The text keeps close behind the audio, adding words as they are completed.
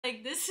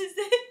like, this is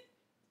it.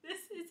 This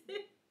is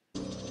it.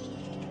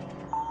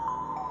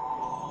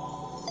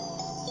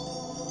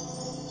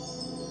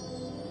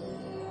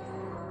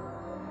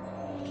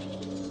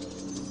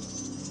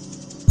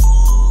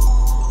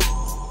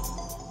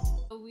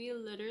 We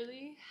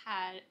literally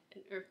had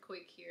an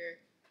earthquake here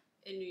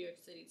in New York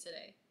City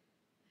today.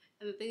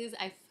 And the thing is,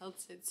 I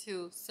felt it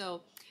too.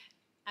 So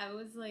I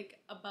was like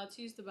about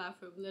to use the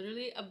bathroom,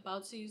 literally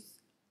about to use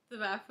the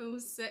bathroom,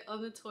 sit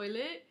on the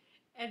toilet,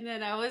 and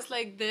then I was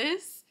like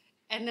this,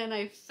 and then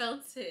I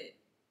felt it.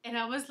 And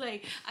I was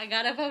like, I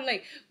got up, I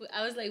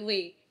was like,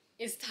 wait,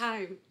 it's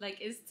time. Like,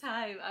 it's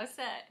time. I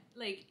said,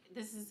 like,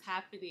 this is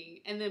happening.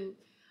 And then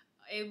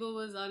Abel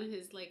was on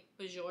his like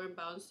Bajoran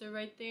bouncer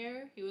right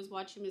there. He was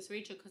watching Miss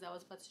Rachel because I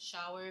was about to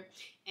shower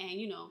and,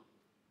 you know,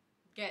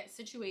 get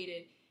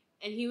situated.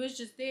 And he was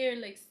just there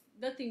like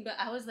nothing, but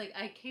I was like,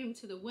 I came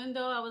to the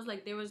window. I was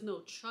like, there was no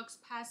trucks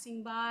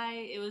passing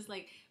by. It was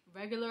like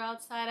regular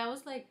outside. I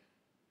was like,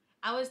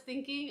 I was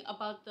thinking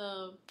about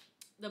the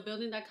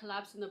building that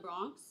collapsed in the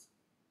Bronx.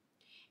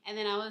 And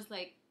then I was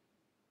like,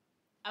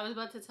 I was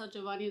about to tell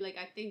Giovanni, like,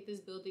 I think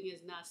this building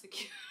is not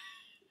secure.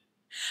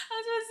 I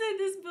was about to say,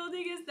 this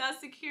building is not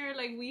secure.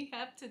 Like, we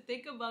have to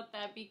think about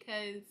that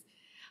because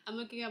I'm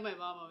looking at my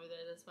mom over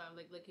there. That's why I'm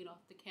like looking off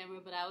the camera.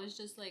 But I was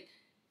just like,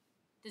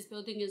 this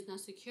building is not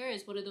secure.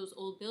 It's one of those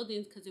old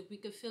buildings because if we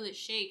could feel it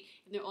shake,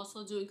 and they're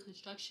also doing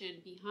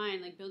construction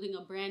behind, like building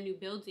a brand new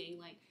building,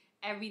 like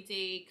every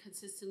day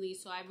consistently.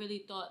 So I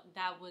really thought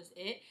that was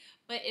it.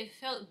 But it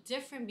felt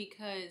different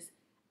because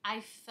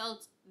I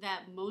felt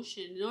that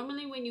motion.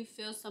 Normally when you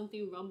feel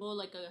something rumble,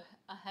 like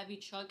a heavy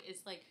truck,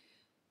 it's like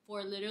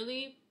for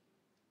literally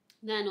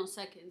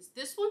nanoseconds.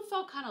 This one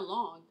felt kind of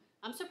long.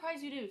 I'm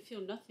surprised you didn't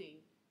feel nothing.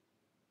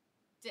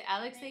 Did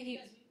Alex say he...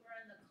 Because we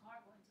were in the car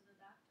going to the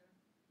doctor.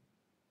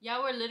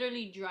 Y'all were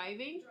literally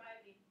driving?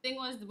 Thing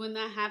was, when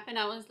that happened,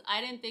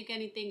 I didn't think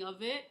anything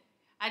of it.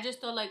 I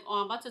just thought like, oh,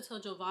 I'm about to tell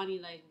Giovanni,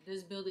 like,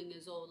 this building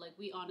is old. Like,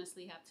 we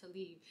honestly have to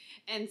leave.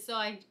 And so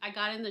I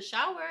got in the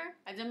shower.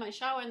 I did my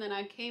shower, and then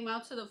I came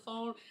out to the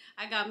phone.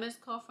 I got missed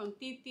call from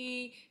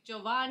Titi,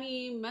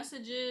 Giovanni,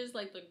 messages,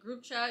 like the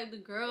group chat, the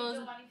girls. Did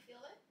Giovanni feel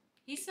it?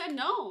 He said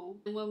no.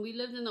 And when we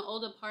lived in the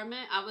old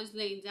apartment, I was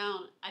laying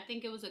down. I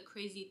think it was a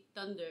crazy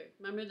thunder.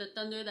 Remember the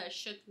thunder that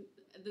shook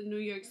the New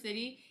York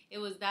City? It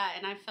was that,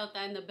 and I felt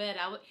that in the bed.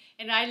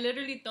 And I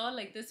literally thought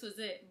like this was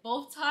it.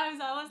 Both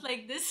times I was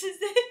like, this is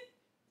it.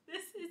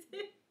 This is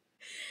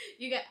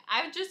it.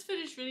 I just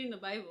finished reading the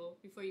Bible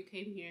before you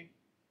came here.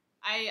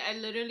 I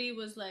literally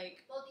was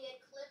like... Well, the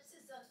eclipse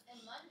is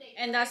on Monday.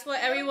 And that's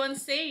what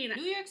everyone's saying.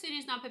 New York City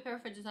is not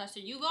prepared for disaster.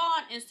 You go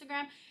on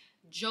Instagram,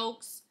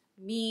 jokes,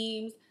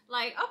 memes,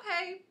 like,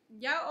 okay,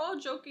 y'all all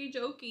jokey. And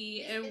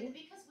it's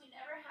because we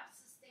never have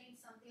sustained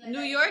something like New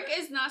that. York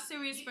is not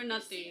serious for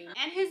nothing.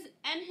 And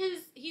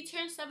he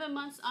turned 7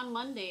 months on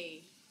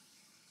Monday.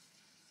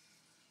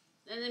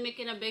 And they're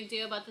making a big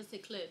deal about this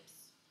eclipse.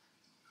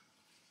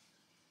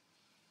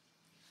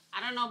 I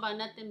don't know about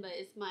nothing, but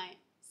it's my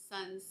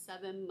son's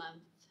 7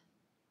 month.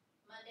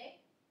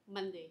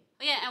 Monday.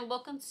 Oh yeah, and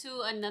welcome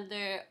to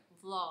another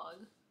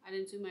vlog. I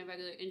didn't do my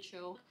regular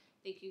intro.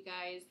 Thank you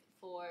guys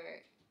for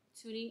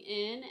tuning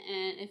in,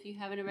 and if you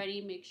haven't already,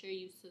 make sure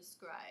you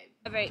subscribe.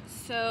 All right,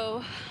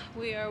 so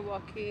we are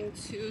walking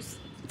to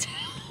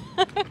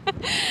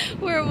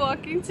we're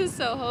walking to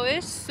Soho.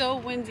 It's so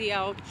windy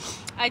out.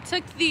 I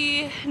took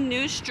the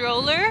new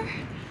stroller.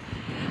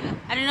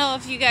 I don't know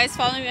if you guys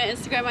follow me on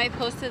Instagram. I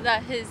posted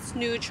that his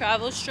new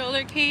travel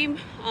stroller came.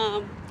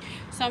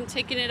 So I'm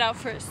taking it out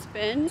for a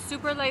spin.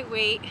 Super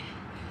lightweight.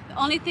 The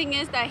only thing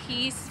is that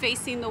he's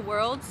facing the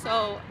world,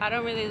 so I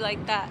don't really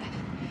like that.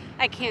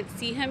 I can't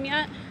see him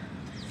yet.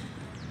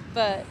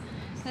 But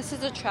this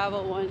is a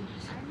travel one.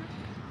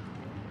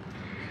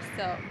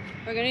 So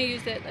we're gonna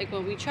use it like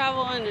when we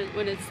travel and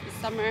when it's the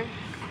summer.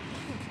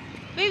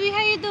 Baby,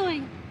 how you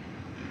doing?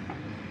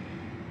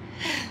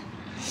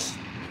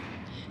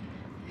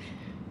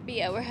 But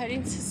yeah, we're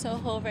heading to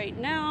Soho right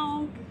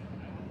now.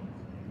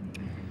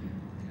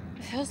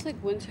 It feels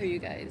like winter, you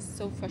guys.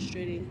 So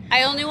frustrating.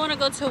 I only want to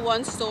go to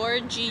one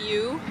store,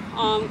 GU.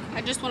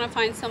 I just want to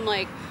find some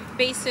like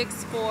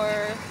basics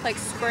for like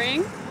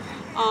spring.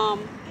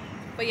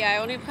 But yeah, I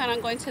only plan on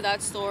going to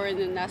that store and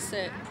then that's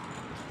it.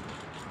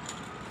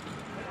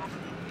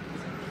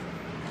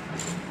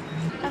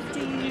 After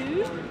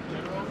you.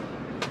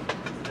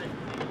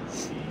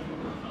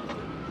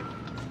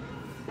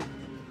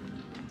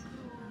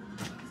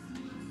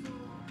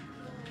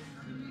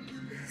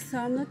 So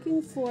I'm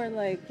looking for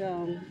like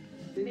yeah,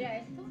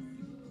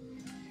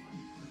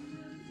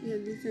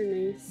 these are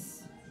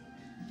nice.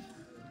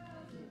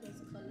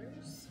 Those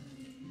colors.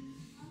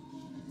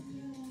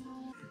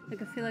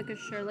 Like I feel like a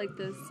shirt like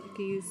this I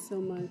could use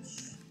so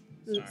much.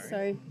 Oops,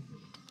 sorry.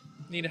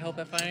 Need help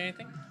at finding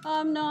anything?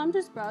 No, I'm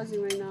just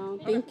browsing right now.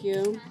 Okay. Thank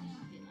you.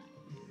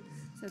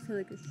 So I feel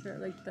like a shirt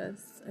like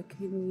this I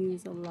can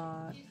use a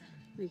lot.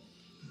 Like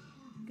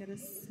get a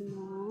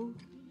small.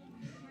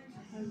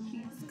 Have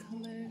these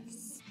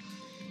colors.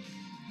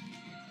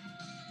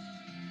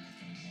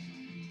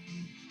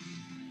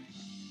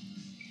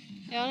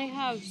 They only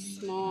have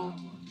small.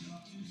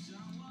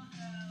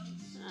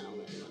 I don't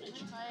really want to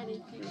try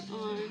anything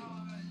on.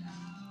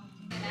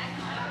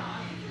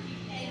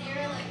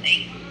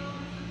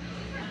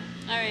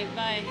 Alright,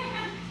 bye.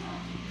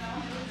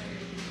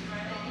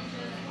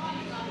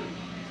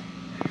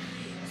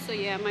 So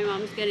yeah, my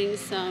mom's getting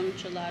some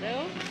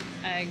gelato.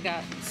 I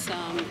got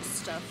some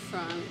stuff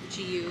from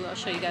GU. I'll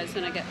show you guys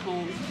when I get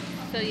home.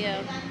 So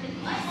yeah.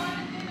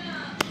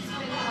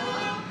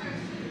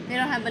 They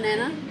don't have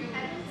banana?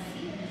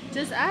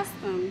 Just ask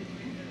them.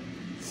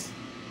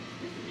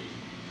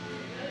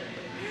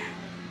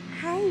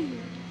 Hi.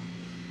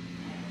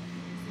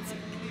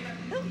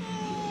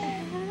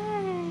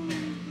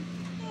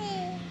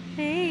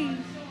 Hey.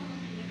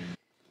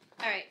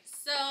 Alright,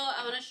 so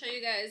I want to show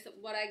you guys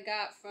what I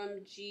got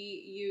from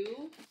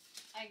GU.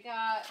 I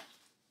got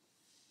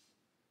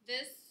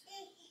this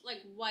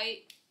like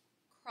white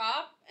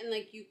crop, and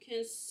like you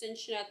can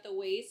cinch it at the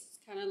waist. It's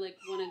kind of like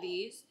one of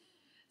these.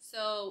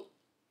 So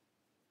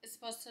it's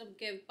supposed to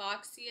give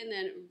boxy and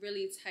then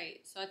really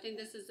tight. So I think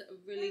this is a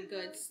really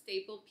good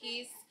staple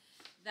piece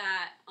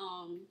that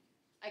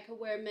I could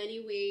wear many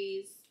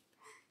ways,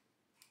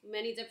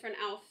 many different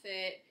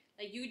outfit.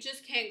 Like you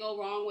just can't go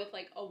wrong with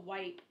like a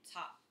white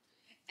top.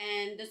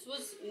 And this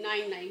was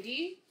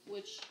 $9.90,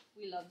 which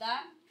we love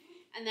that.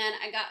 And then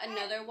I got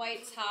another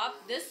white top.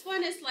 This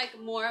one is like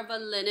more of a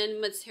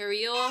linen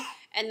material,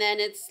 and then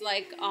it's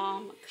like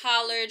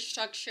collared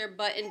structure,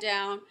 button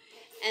down,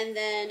 and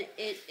then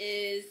it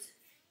is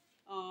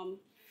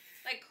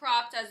like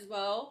cropped as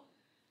well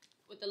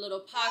with a little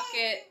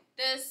pocket.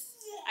 This,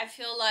 I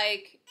feel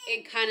like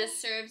it kind of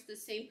serves the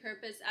same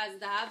purpose as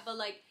that, but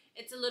like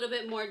it's a little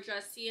bit more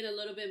dressy and a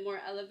little bit more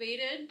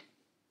elevated.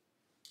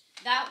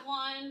 That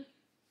one,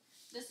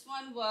 this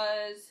one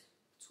was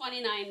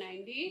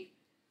 $29.90.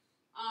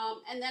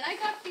 And then I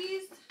got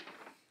these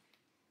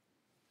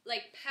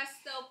like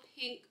pastel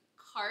pink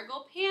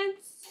cargo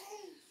pants.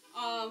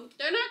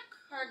 They're not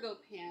cargo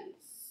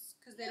pants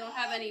because they don't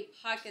have any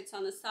pockets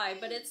on the side,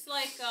 but it's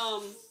like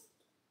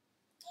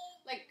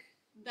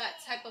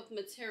that type of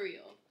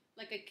material,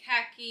 like a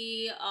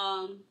khaki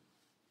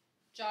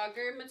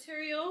jogger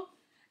material,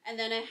 and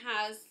then it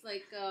has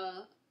like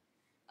a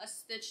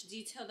stitch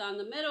detail down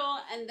the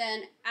middle, and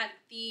then at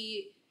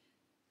the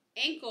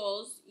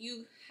ankles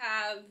you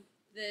have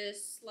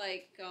this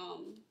like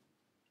you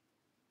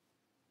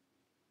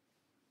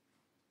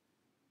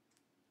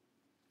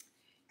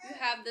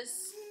have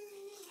this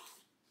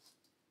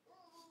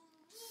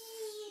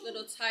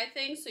little tie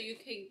thing, so you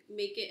can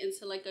make it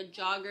into like a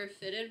jogger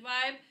fitted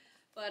vibe,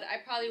 but I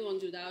probably won't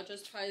do that. I'll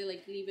just probably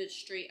like leave it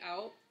straight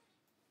out,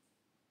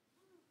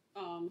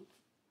 so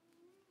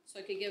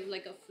I could give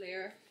like a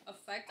flare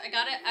effect. I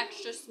got it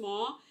extra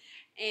small,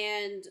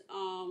 and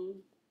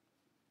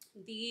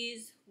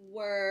these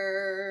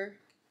were,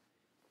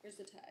 where's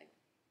the tag?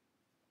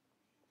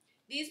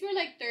 These were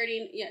like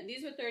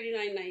these were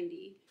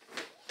 $39.90.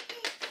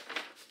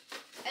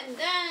 And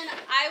then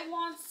I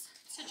want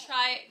to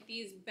try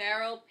these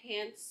barrel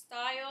pants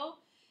style.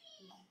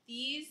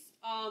 These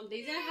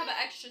they didn't have an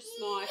extra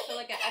small. I feel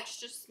like an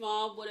extra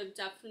small would have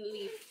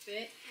definitely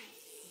fit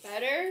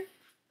better.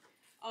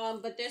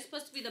 But they're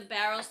supposed to be the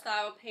barrel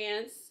style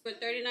pants for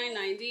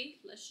 $39.90.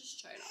 Let's just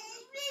try it on.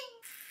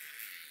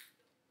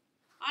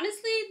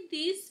 Honestly,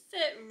 these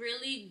fit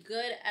really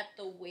good at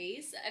the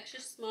waist. The extra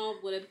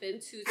small would have been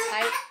too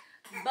tight,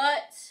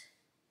 but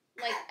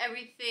like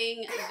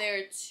everything,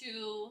 they're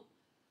too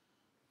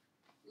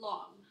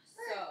long.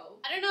 So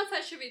I don't know if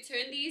I should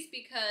return these,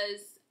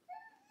 because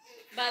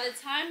by the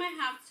time I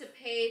have to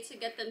pay to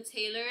get them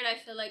tailored, I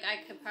feel like I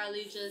could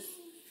probably just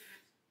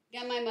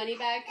get my money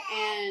back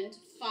and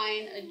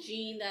find a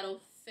jean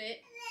that'll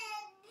fit.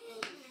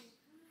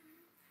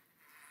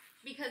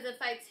 Because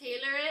if I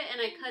tailor it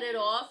and I cut it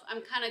off,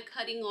 I'm kind of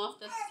cutting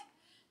off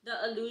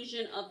the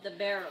illusion of the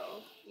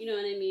barrel. You know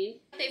what I mean?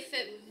 They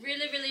fit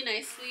really, really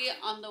nicely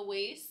on the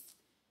waist.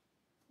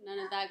 None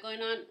of that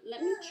going on.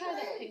 Let me try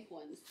the pink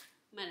ones.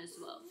 Might as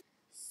well.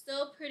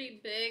 Still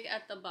pretty big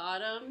at the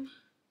bottom.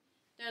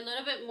 They're a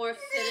little bit more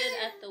fitted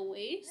at the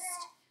waist.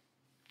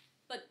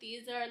 But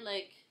these are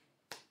like...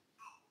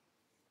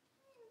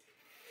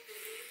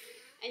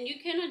 And you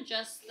can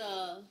adjust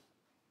the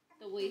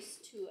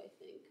waist too, I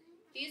think.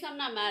 These I'm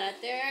not mad at.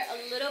 They're a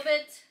little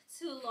bit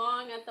too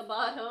long at the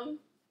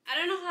bottom. I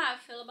don't know how I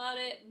feel about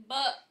it,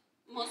 but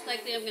most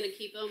likely I'm going to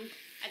keep them.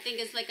 I think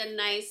it's like a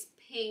nice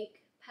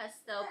pink,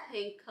 pastel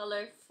pink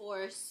color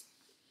for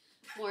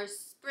more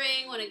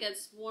spring when it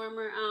gets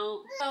warmer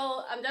out.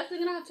 So I'm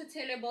definitely going to have to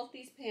tailor both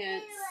these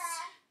pants.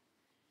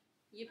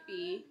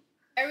 Yippee.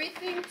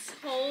 Everything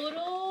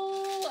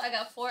total, I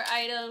got 4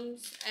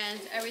 items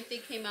and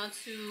everything came out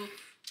to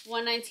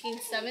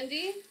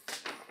 $119.70.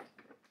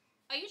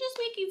 Are you just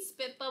making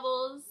spit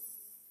bubbles?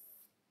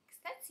 'Cause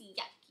that's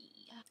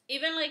yucky.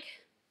 Even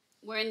like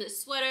wearing the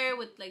sweater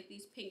with like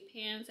these pink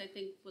pants, I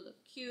think would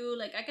look cute.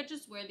 Like I could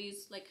just wear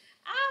these like,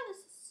 this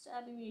is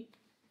stabbing me.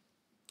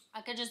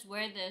 I could just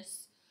wear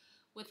this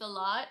with a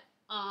lot.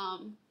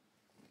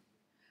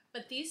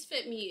 But these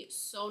fit me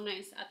so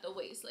nice at the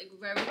waist, like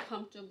very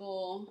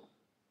comfortable.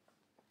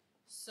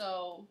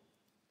 So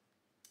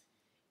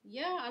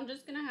yeah, I'm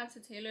just gonna have to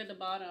tailor the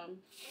bottom,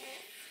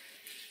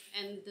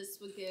 and this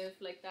would give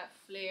like that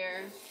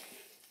flare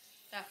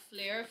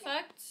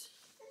effect,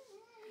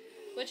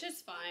 which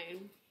is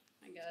fine,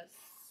 I guess.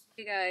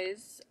 Hey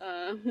guys,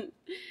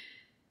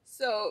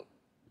 so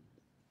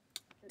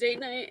date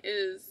night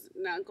is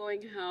not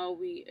going how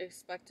we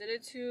expected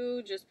it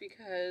to, just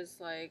because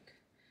like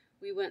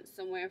we went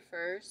somewhere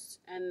first,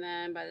 and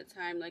then by the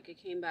time like it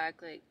came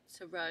back like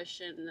to rush,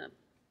 and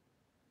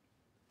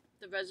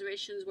the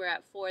reservations were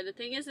at 4. The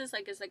thing is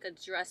like it's like a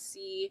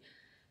dressy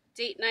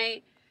date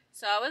night,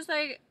 so I was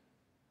like,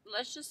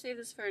 let's just save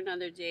this for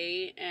another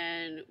day.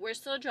 And we're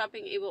still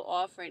dropping Abel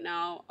off right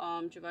now.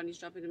 Giovanni's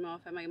dropping him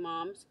off at my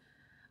mom's,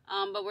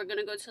 but we're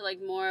gonna go to like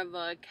more of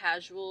a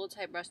casual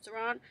type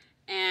restaurant.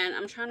 And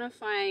I'm trying to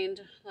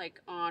find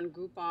like on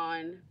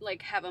Groupon,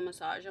 like have a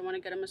massage. I want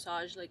to get a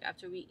massage like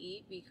after we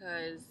eat,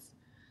 because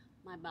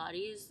my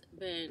body's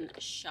been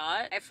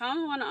shot. I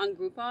found one on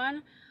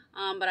Groupon,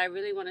 but I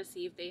really want to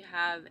see if they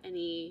have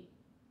any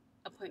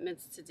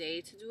appointments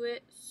today to do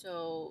it.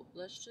 So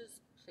let's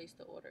just place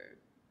the order.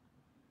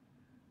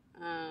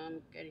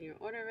 Getting your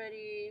order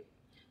ready.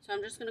 So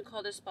I'm just gonna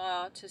call the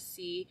spa to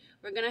see.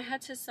 We're gonna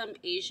head to some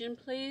Asian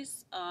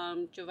place.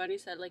 Giovanni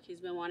said like he's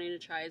been wanting to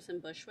try some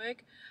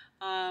Bushwick.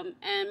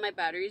 And my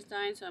battery's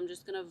dying, so I'm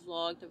just gonna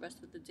vlog the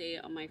rest of the day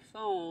on my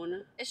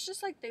phone. It's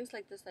just like things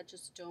like this that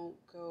just don't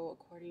go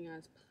according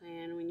as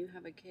planned when you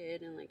have a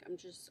kid, and like I'm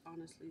just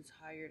honestly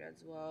tired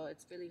as well.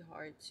 It's really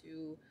hard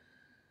to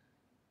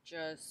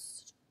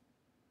just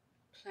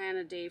plan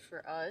a day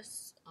for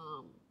us,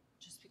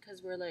 just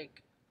because we're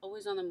like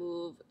always on the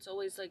move. It's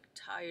always like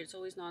tired, it's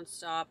always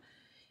non-stop,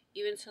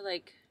 even to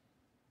like,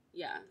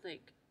 yeah,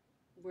 like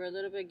we're a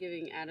little bit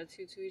giving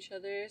attitude to each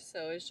other.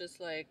 So it's just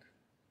like,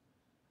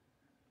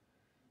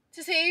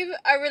 to save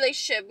our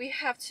relationship, we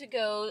have to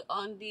go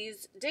on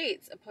these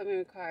dates. Appointment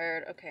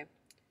required. Okay,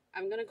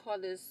 I'm gonna call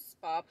this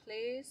spa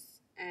place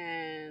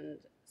and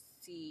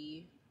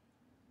see.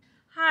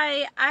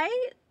 Hi,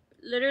 I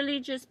literally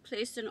just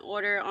placed an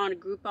order on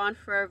Groupon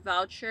for a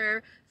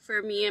voucher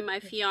for me and my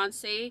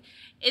fiance.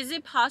 Is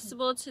it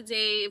possible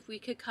today if we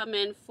could come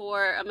in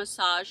for a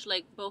massage,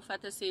 like both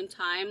at the same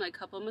time, like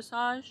couple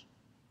massage?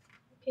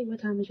 Okay, what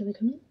time would you like to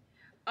come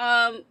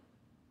in?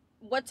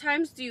 What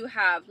times do you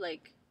have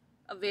like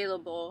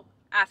available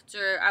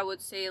after, I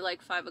would say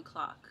like 5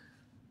 o'clock?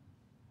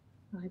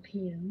 5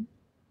 p.m.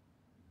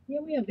 Yeah,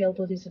 we have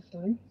available this at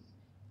 5.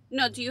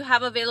 No, do you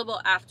have available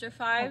after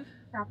 5?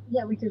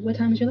 Yeah, we do. What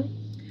time would you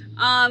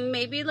like?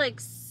 Maybe like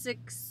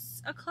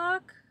 6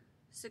 o'clock,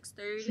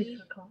 6:30.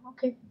 6 o'clock.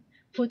 Okay.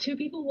 For 2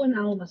 people, 1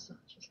 hour massage.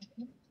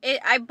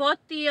 I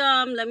bought the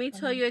let me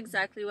tell you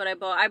exactly what I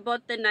bought. I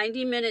bought the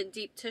 90-minute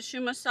deep tissue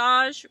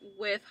massage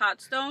with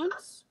hot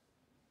stones.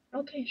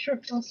 Okay, sure.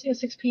 I'll see you at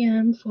 6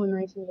 p.m. for a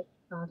 90-minute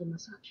body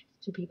massage.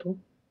 2 people.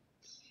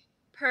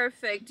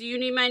 Perfect. Do you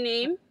need my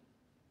name?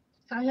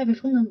 I have your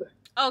phone number.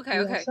 Okay,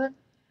 You okay. all set?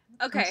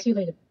 Okay. I'll see you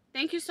later.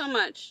 Thank you so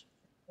much.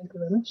 Thank you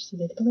very much. See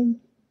you later. Bye.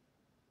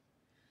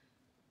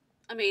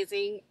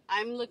 Amazing.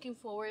 I'm looking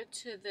forward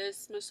to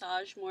this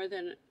massage more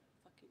than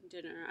fucking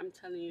dinner. I'm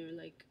telling you,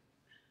 like,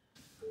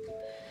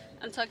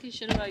 I'm talking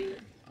shit about you.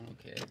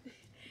 Okay.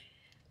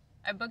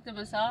 I booked a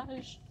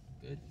massage.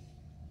 Good.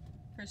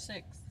 For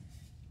 6.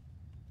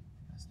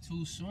 That's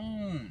too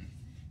soon.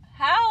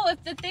 How?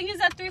 If the thing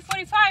is at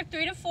 3:45,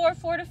 3 to 4,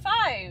 4 to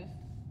 5.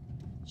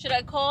 Should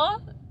I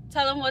call?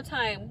 Tell them what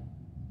time.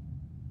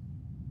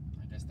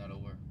 I guess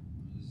that'll work.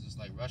 It's just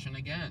like rushing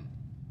again.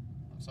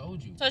 I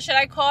told you. So should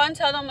I call and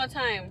tell them what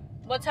time?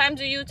 What time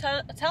do you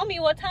tell me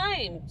what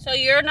time? So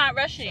you're not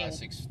rushing. At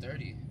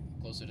 6:30,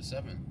 closer to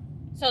 7.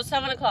 So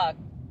 7 o'clock.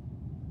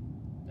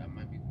 That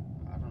might be.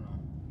 I don't know.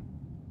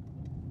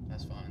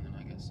 That's fine. Then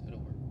I guess it'll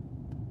work.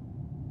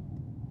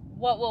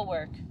 What will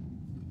work?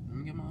 Let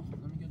me get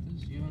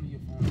this. You only your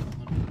phone.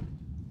 100.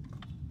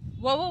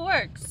 What will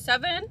work?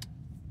 7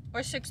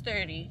 or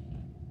 6:30?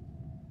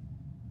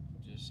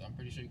 I'm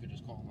pretty sure you could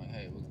just call them like,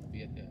 hey, we'll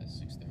be at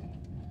 6:30.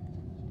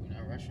 We're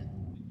not rushing.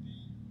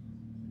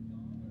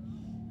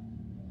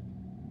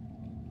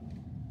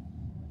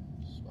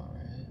 Spot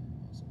right here.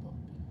 That's about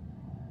to be.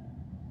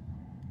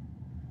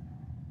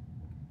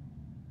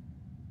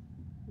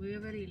 We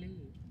already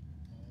late.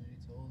 I already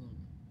told them.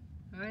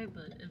 Alright,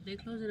 but if they're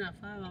closing at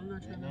 5, I'm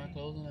not They're trying not to.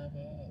 closing at 5.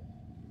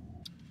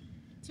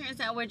 Turns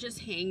out we're just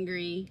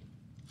hangry.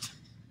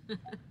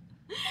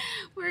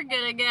 We're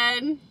good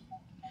again.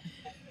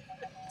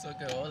 It's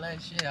okay, all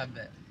that shit, I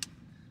bet.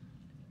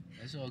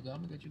 That's all good.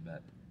 I'm gonna get you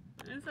back.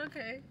 It's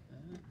okay.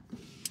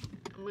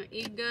 I'm gonna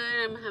eat good.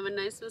 I'm gonna have a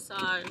nice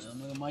massage.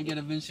 I might get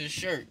a Vince's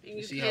shirt. And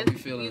You see how we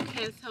feeling. You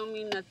can't tell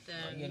me Might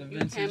nothing. get a You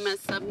Vince's- can't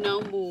mess up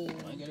no mood.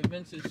 I might get a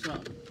Vince's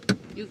something.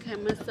 You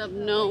can't mess up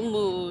no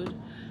mood.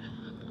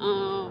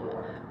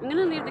 I'm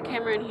gonna leave the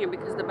camera in here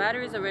because the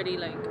battery's already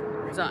like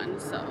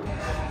done. So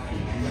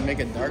I'm gonna make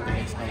it darker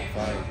next time.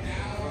 5.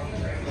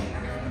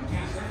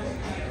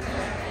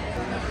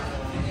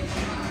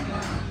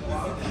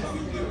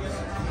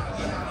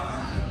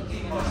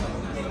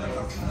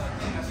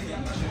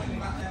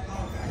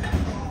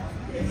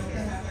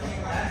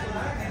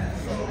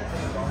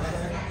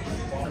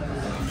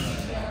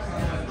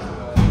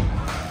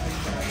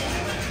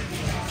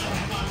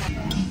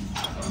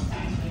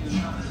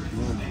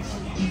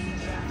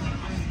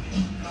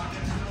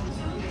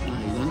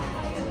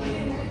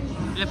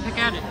 Yeah, pick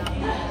at it.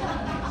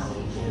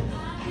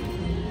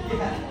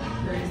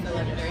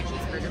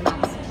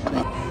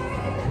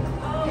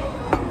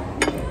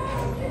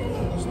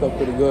 Stuff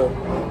pretty good.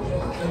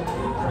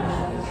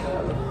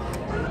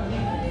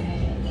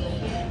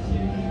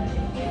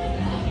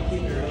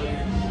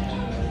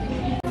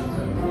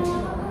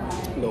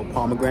 Little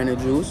pomegranate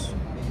juice,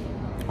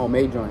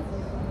 homemade joint.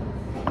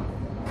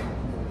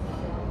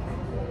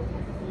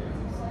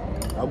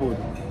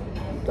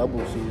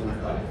 Double season.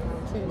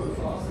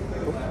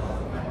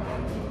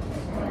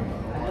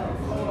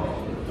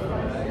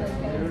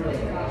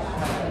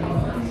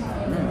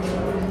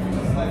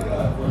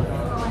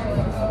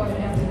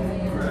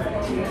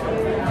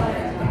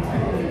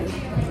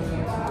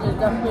 There's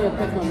definitely a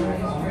pickle.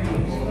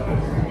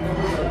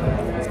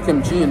 It's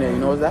kimchi in there, you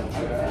know what's that?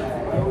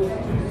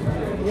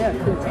 Yeah,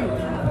 kimchi.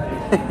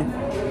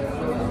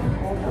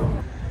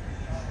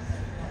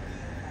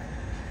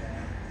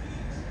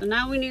 So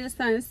now we need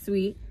something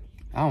sweet.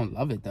 I don't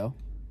love it though.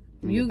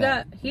 He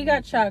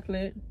got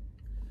chocolate.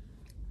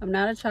 I'm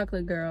not a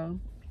chocolate girl.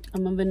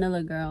 I'm a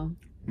vanilla girl.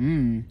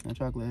 That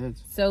chocolate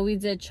hits. So we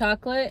did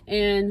chocolate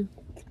and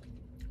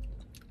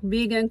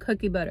vegan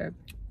cookie butter.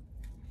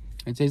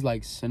 It tastes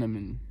like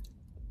cinnamon,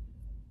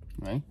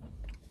 right?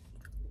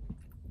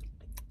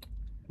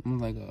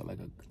 Almost like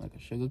a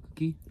sugar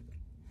cookie.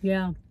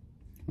 Yeah.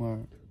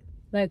 Or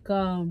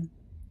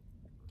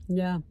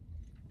yeah.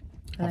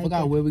 I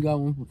forgot where we got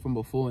one from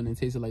before, and it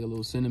tasted like a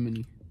little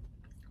cinnamony.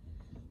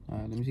 All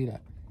right, let me see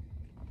that.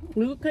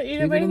 You could eat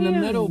it Leave right it in the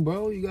here. middle,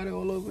 bro. You got it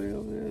all over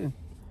here.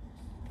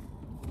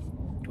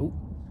 Oh.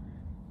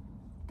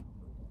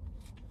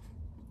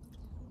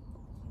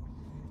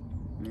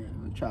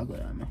 Man, with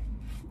chocolate on me.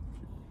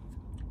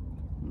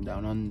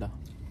 Down under.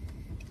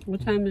 What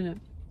time is it?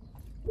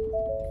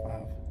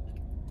 5.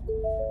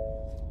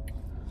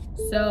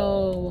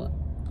 So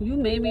you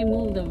made me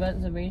move the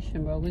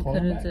reservation, bro. We Call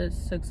could him have back. did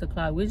 6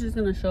 o'clock. We're just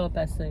gonna show up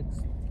at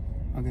 6.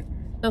 Okay.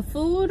 The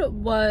food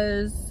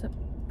was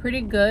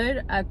pretty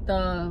good at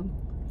the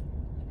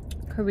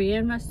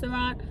Korean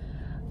restaurant.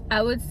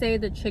 I would say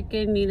the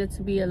chicken needed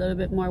to be a little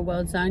bit more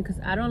well done because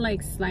I don't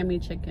like slimy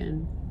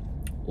chicken.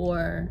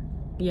 Or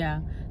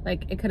yeah,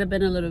 like it could have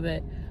been a little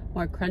bit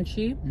more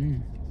crunchy.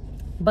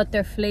 But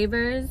their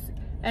flavors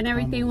and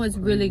everything was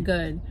really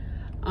good.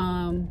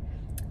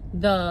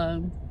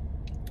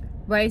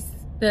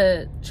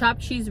 The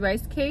chopped cheese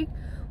rice cake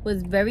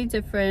was very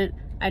different.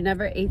 I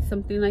never ate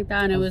something like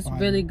that, and it was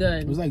really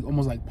good. It was like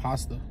almost like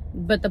pasta.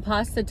 But the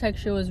pasta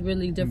texture was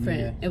really different.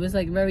 Yeah. It was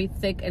like very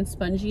thick and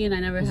spongy, and I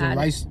never had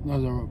rice.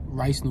 Those are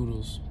rice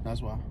noodles. That's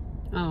why.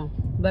 Oh,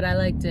 but I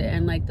liked it,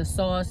 and like the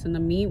sauce and the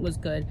meat was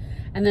good,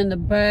 and then the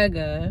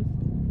burger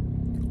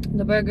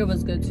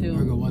was good too. The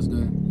burger was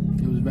good.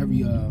 It was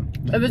very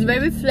It was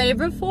very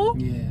flavorful.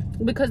 Yeah.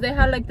 Because they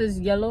had like this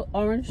yellow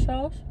orange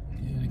sauce.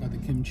 Yeah, they got the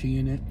kimchi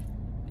in it.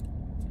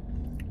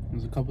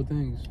 There's a couple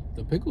things.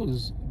 The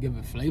pickles give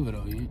it flavor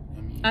though.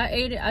 I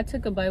ate it. I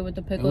took a bite with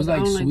the pickles. It was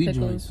like I don't sweet like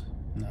pickles. joints.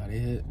 Nah, they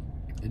hit.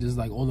 It just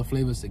like all the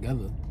flavors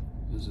together.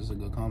 It was just a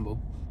good combo.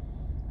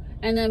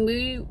 And then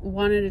we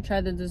wanted to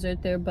try the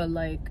dessert there, but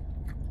like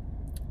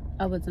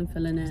I wasn't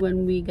feeling it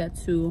when we get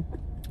to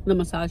the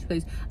massage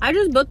place. I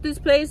just booked this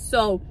place,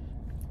 so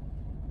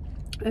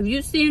if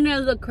you've seen it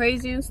look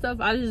crazy and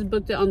stuff, I just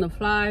booked it on the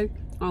fly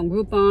on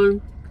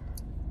Groupon.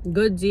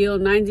 Good deal,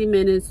 90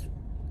 minutes.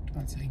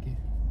 I'll take it.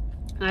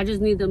 I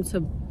just need them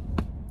to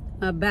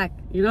my back,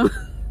 you know.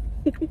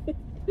 I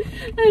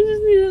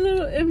just need a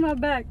little in my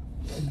back.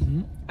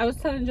 I was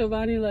telling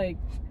Giovanni like,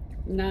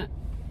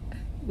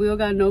 we all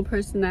got no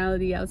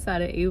personality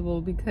outside of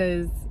Abel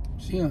because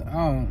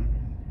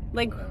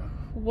like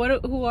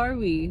who are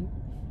we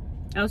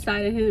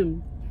outside of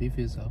him? Be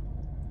for yourself.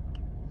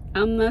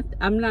 I'm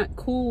not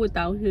cool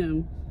without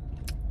him.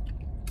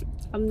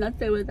 I'm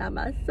nothing without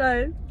my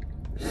son.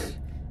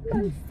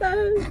 My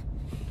son.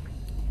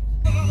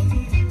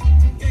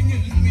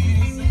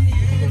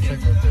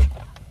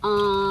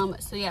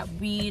 So yeah,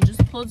 we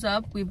just pulled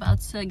up. We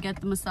about to get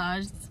the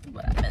massage.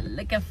 What I've been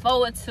looking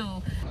forward to.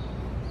 I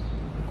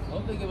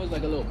don't think it was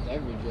like a little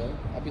beverage, yo.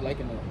 I'd be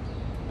liking that.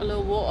 A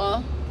little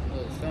water. A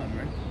little something,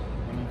 right?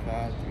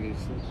 105,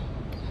 386.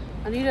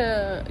 I need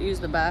to use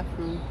the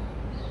bathroom.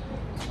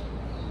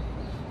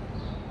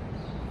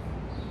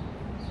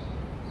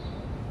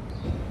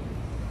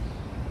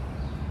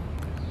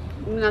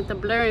 Not the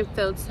blurring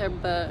filter,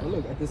 but Oh,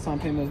 look, at this time,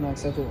 payment is not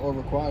accepted or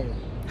required.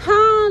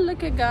 huh?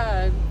 Look at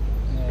God.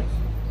 Nice.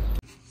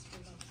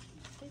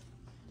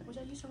 Was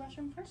I use the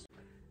restroom first?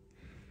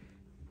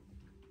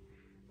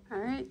 All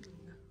right,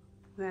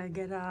 we gotta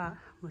get our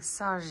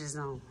massages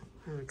on.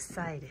 I'm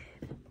excited.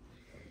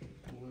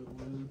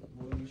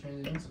 What are we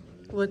changing this?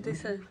 What they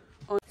said?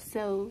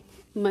 So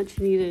much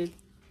needed.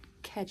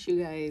 Catch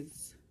you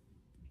guys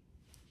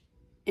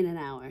in an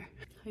hour.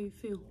 How you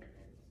feel? I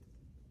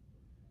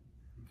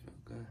feel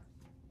good.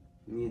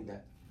 Need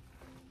that.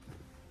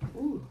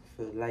 Ooh,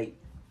 feel light.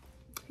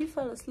 He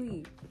fell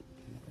asleep.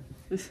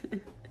 Feel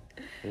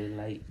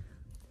light.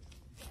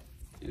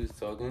 You was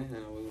talking and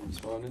I wasn't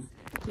responding.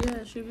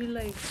 Yeah, she'd be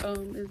like,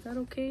 is that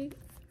okay?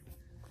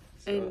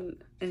 So,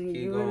 and keep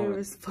you wouldn't going.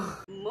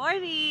 respond.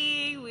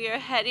 Morning! We are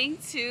heading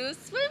to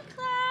swim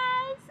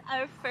class.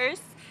 Our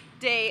first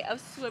day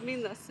of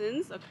swimming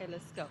lessons. Okay,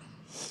 let's go.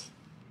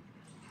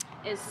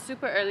 It's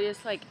super early.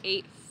 It's like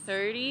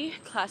 8:30.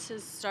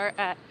 Classes start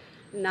at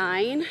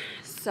 9.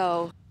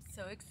 So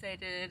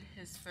excited.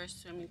 His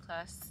first swimming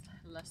class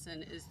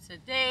lesson is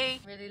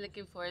today. Really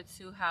looking forward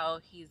to how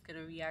he's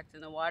gonna react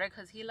in the water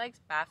because he likes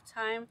bath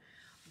time,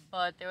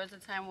 but there was a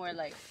time where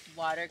like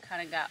water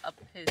kind of got up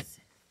his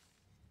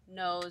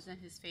nose and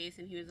his face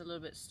and he was a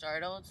little bit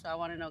startled. So I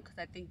want to know because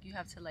I think you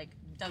have to like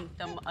dunk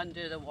them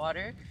under the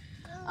water.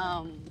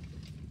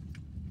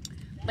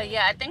 But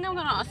yeah, I think I'm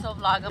gonna also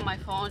vlog on my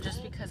phone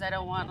just because I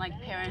don't want like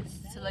parents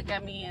to look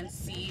at me and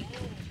see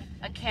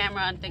a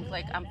camera and think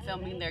like I'm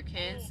filming their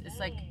kids. It's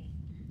like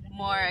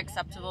more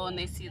acceptable when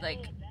they see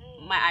like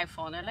my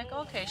iPhone. They're like,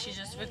 okay, she's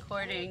just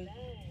recording.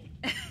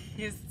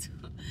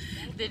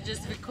 They're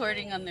just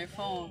recording on their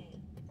phone,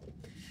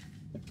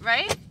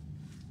 right? I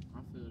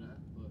feel that,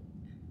 but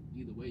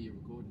either way you're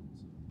recording.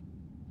 So.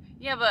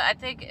 Yeah, but I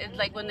think it's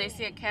like when they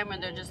see a camera,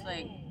 they're just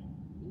like,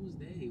 Who's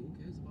they? Who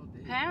cares about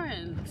they?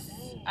 parents.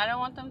 I don't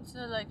want them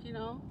to like, you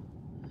know.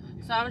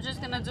 So I'm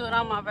just gonna do it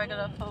on my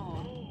regular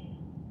phone.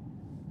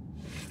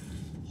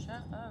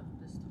 Shut up,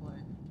 this toy.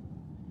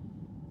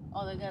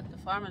 Oh, they got the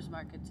farmer's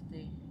market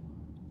today.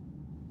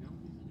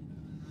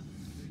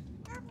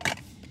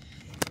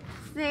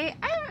 Say,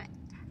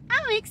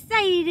 I'm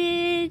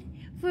excited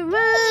for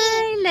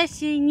my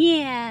lesson,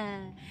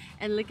 yeah.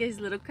 And look at his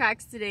little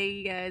cracks today,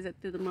 you guys. I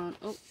threw them on.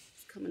 Oh,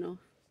 it's coming off.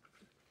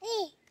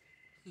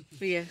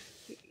 But yeah.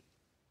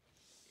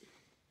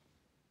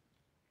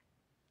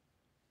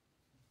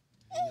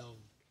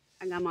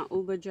 I got my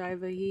Uber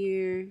driver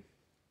here.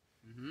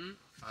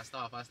 Fast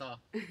off. Going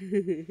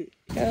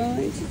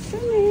to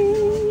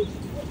swimming.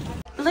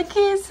 Look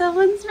here,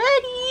 someone's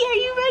ready. Are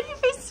you ready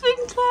for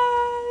swim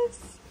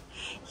class?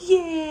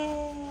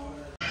 Yeah.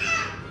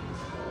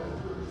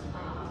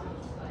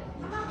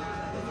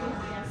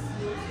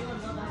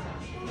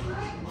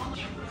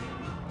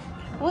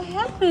 What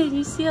happened?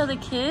 You see all the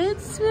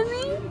kids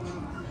swimming?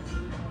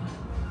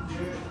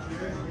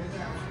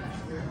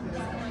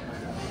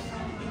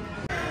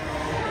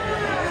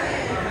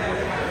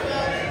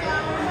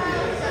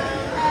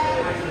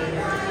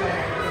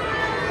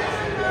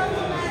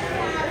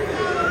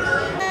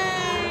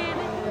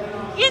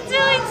 You're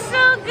doing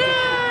so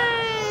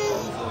good.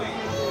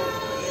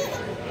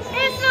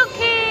 It's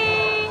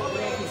okay.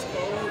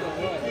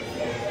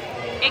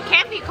 It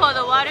can't be cold.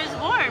 The water's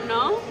warm,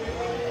 no?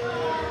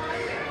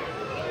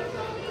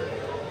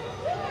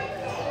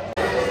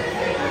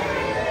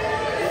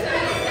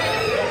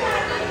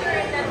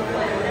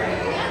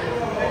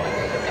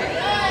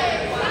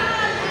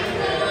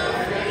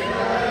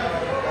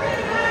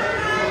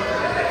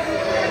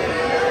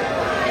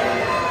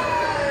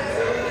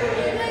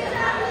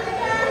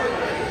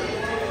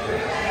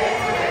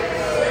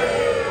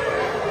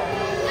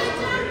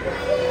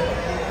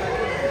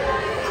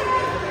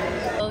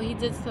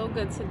 Did so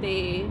good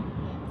today.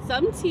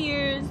 Some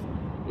tears.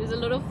 He was a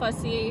little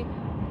fussy,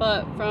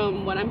 but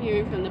from what I'm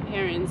hearing from the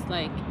parents,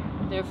 like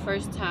their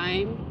first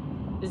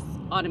time is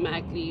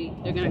automatically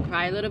they're gonna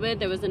cry a little bit.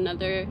 There was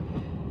another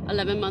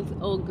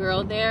 11-month-old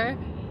girl there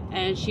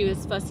and she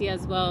was fussy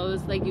as well. It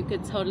was like you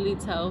could totally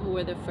tell who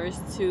were the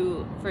first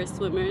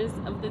swimmers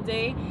of the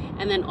day,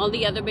 and then all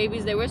the other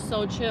babies, they were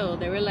so chill.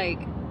 They were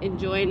like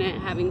enjoying it,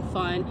 having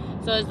fun.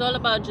 So it's all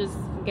about just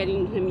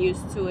getting him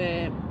used to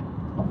it.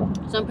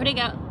 So I'm pretty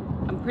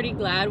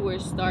glad we're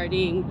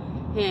starting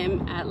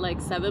him at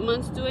like 7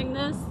 months doing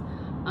this,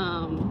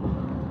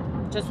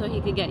 just so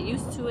he could get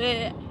used to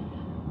it.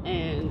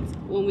 And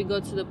when we go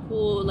to the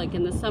pool, like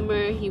in the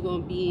summer, he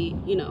won't be,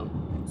 you know,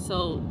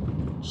 so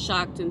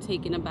shocked and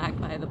taken aback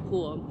by the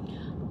pool.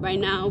 Right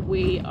now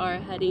we are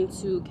heading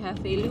to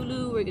Cafe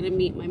Lulu. We're gonna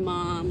meet my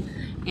mom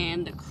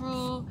and the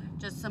crew.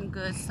 Just some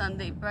good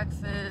Sunday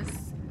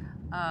breakfast,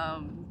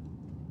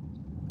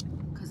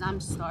 cause I'm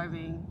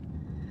starving.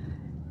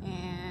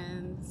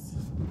 And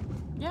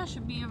yeah,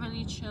 should be a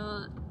really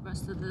chill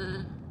rest of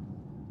the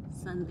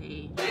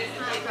Sunday. The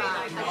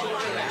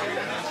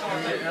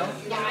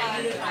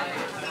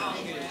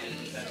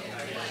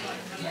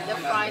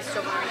fries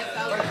so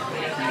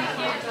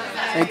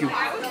Thank you.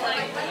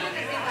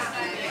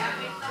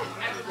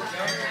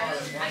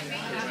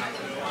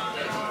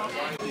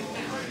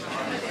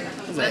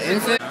 Is that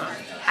infant?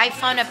 I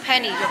found a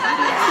penny.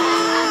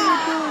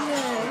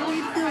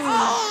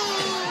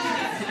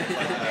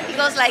 He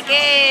goes like,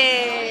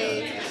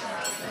 hey.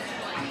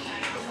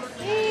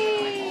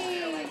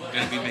 We're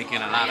gonna be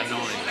making a lot of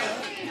noise.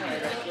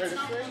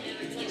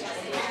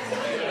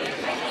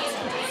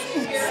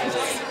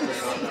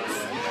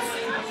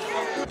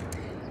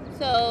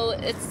 So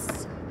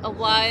it's a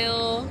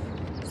while,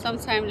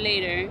 sometime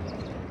later,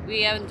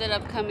 we ended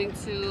up coming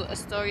to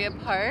Astoria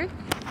Park.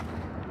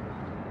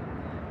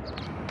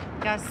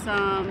 Got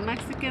some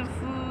Mexican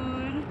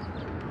food,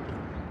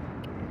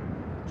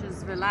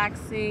 just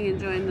relaxing,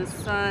 enjoying the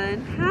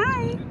sun.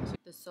 Hi!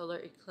 The solar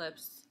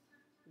eclipse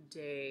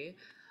day.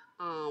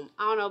 I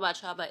don't know about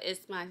y'all, but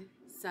it's my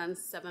son's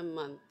 7th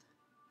month.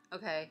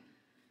 Okay,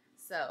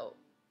 so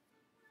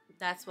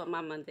that's what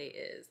my Monday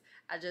is.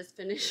 I just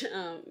finished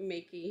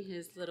making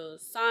his little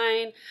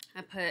sign.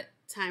 I put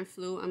time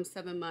flew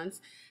 7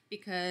 months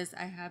because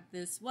I have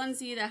this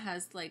onesie that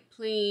has like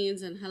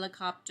planes and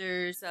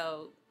helicopters.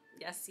 So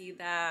yeah, see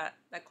that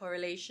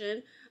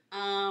correlation.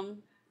 I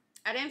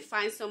didn't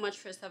find so much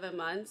for 7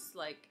 months,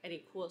 like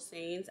any cool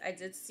sayings. I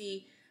did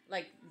see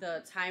like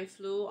the time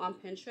flew on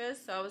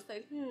Pinterest, so I was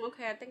like,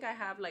 okay, I think I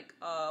have like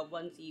a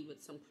onesie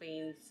with some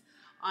planes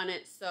on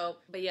it. So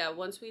but yeah,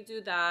 once we do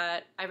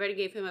that, I already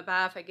gave him a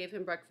bath, I gave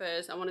him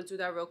breakfast. I want to do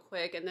that real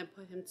quick and then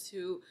put him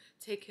to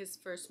take his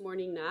first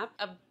morning nap.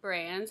 A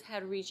brand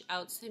had reached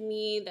out to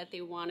me that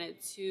they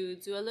wanted to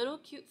do a little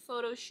cute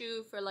photo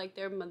shoot for like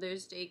their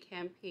Mother's Day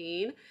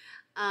campaign.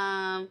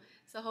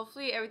 So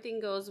hopefully everything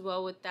goes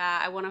well with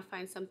that. I want to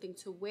find something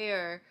to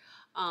wear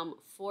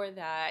for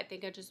that. I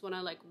think I just want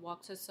to like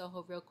walk to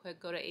Soho real quick,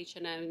 go to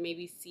H&M,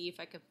 maybe see if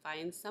I could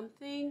find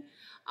something.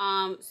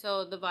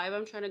 So the vibe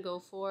I'm trying to go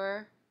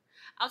for,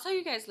 I'll tell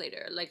you guys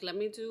later. Like, let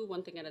me do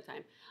one thing at a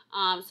time.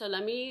 So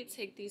let me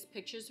take these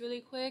pictures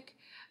really quick,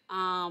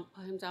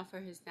 put him down for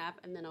his nap,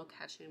 and then I'll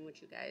catch him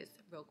with you guys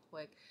real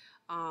quick.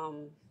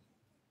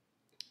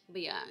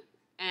 But yeah,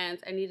 and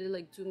I need to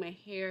like do my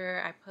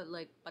hair. I put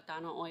like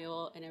batana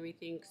oil and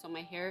everything, so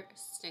my hair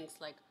stinks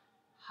like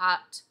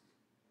hot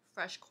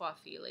fresh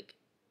coffee. Like,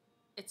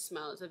 it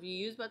smells. If you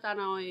use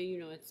batana oil, you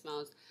know it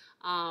smells.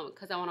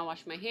 Because I want to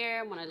wash my hair,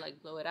 I want to like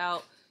blow it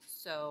out.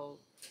 So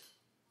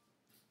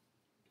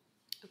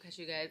okay,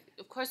 you guys,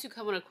 of course you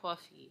come with a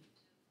coffee.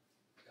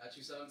 Got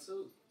you something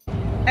too.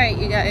 Alright,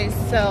 you guys,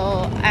 so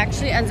I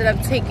actually ended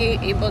up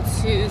taking Abel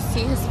to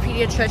see his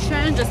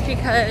pediatrician just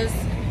because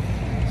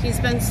he's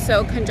been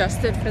so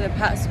congested for the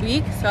past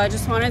week. So I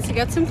just wanted to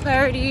get some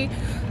clarity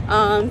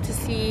to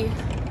see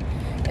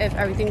if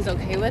everything's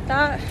okay with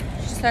that.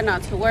 She said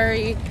not to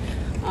worry,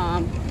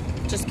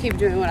 just keep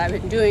doing what I've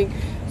been doing.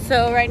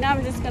 So right now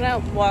I'm just gonna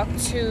walk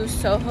to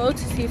Soho to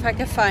see if I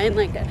can find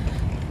like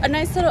a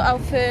nice little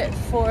outfit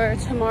for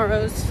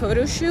tomorrow's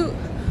photo shoot.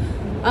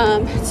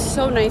 It's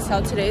so nice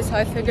out today, so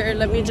I figured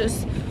let me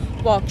just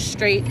walk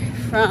straight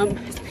from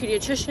his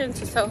pediatrician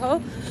to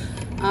Soho.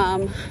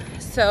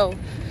 So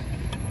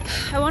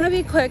I want to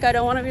be quick, I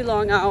don't want to be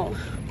long out,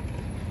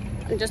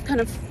 and just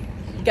kind of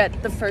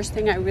get the first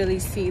thing I really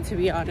see, to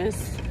be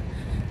honest,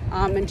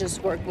 and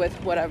just work with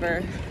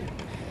whatever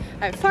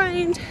I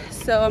find.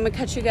 So I'm gonna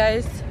catch you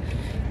guys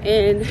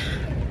in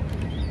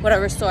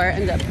whatever store I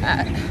end up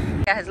at.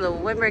 Got his little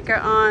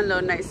windbreaker on,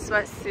 little nice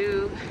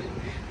sweatsuit,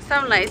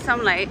 some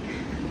light.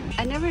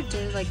 I never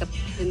did like a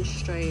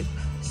pinstripe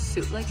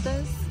suit like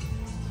this.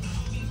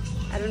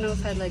 I don't know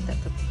if I like that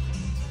the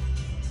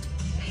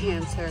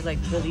pants are like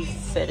really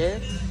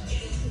fitted.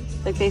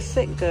 Like, they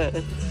fit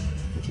good,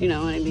 you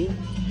know what I mean?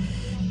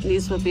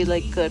 These would be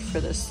like good for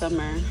the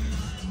summer,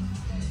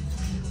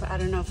 but I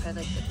don't know if I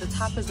like it. The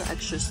top is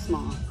extra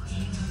small.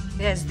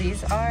 Yes,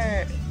 these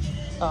are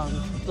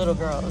little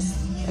girls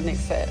and they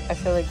fit. I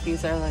feel like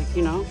these are like,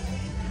 you know,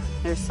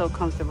 they're so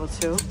comfortable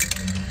too.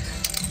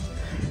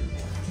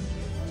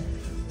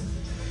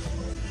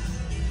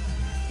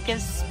 I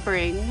guess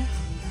spring,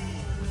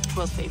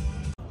 we'll see.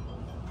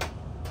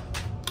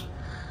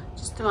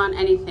 Just throw on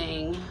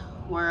anything.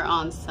 We're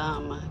on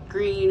some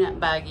green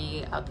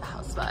baggy out the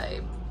house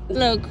vibe. A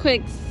little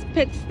quick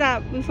pit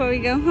stop before we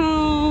go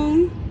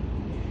home.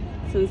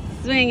 Some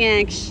swing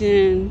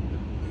action.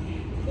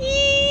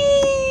 Yee!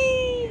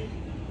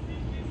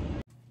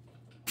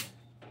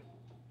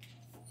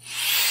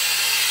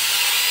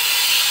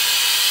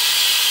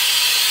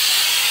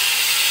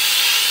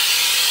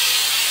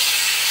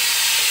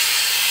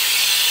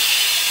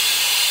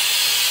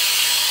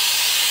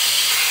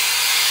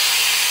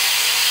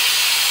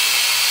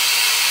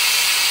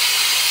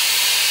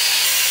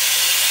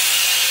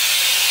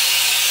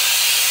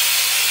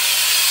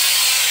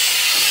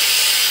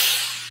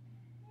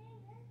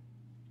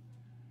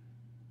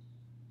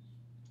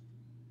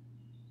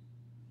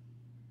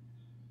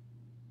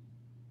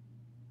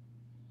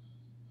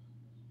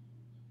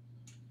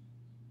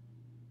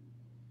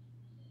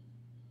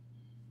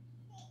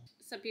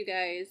 What's up, you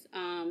guys?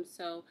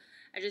 So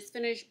I just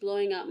finished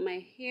blowing out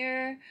my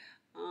hair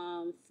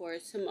for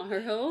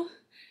tomorrow.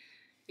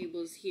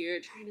 Abel's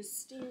here trying to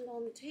stand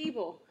on the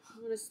table.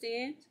 You want to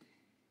stand?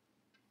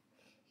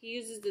 He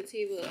uses the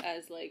table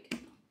as like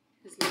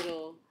his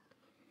little,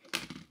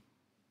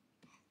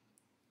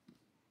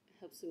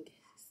 helps him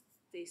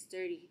stay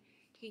sturdy.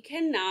 He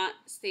cannot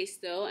stay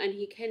still and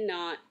he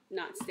cannot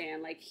not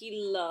stand. Like,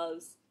 he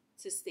loves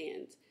to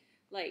stand.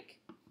 Like,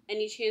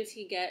 any chance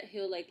he get,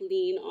 he'll like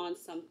lean on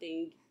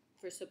something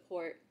for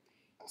support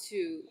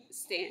to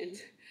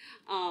stand.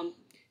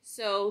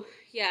 So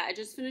yeah, I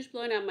just finished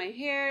blowing out my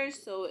hair,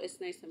 so it's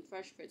nice and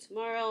fresh for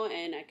tomorrow,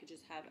 and I could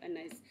just have a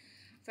nice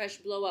fresh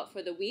blow up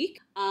for the week.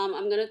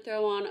 I'm gonna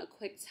throw on a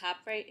quick top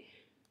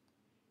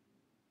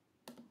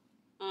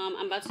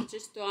I'm about to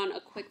just throw on a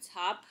quick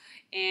top,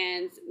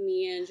 and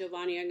me and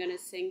Giovanni are gonna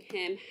sing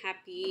him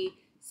happy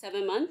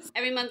 7 months.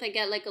 Every month I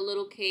get like a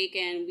little cake,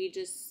 and we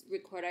just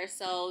record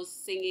ourselves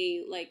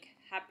singing like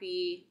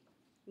happy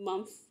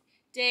month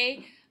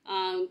day.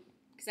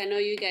 Because I know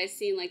you guys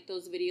seen like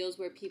those videos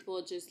where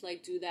people just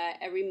like do that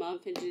every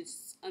month and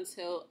just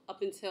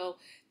up until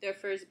their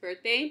first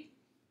birthday.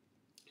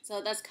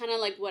 So that's kind of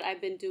like what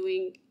I've been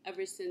doing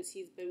ever since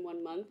he's been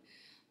 1 month.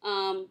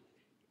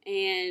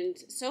 And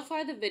so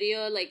far the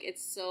video, like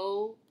it's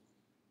so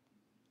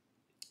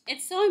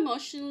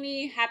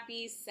emotionally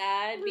happy,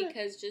 sad,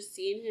 because just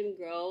seeing him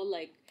grow,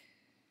 like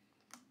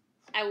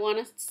I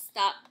want to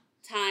stop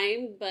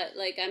time, but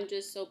like I'm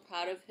just so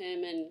proud of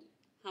him and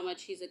how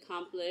much he's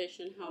accomplished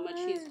and how much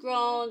he's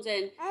grown,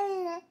 and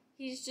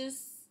he's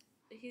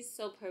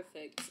so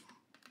perfect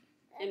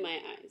in my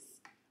eyes.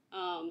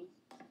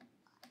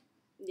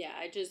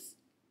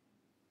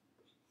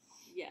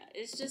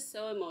 It's just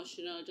so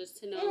emotional just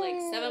to know, like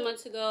 7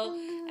 months ago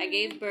I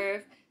gave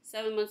birth,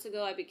 7 months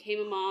ago I became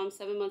a mom,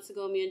 7 months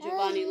ago me and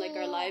Giovanni, like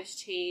our lives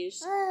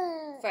changed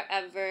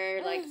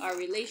forever, like our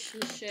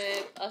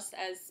relationship, us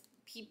as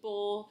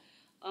people,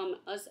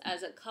 us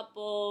as a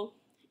couple,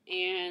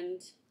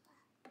 and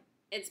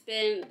it's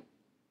been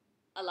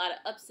a lot of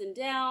ups and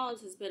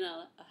downs. It's been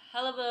a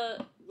hell of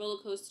a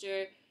roller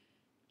coaster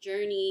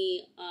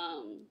journey,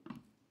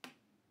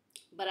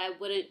 but I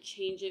wouldn't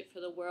change it for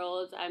the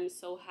world. I'm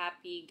so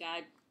happy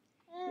God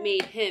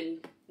made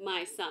him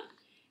my son,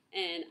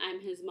 and I'm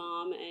his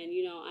mom, and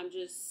you know, I'm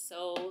just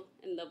so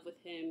in love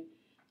with him.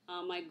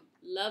 My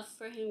love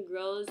for him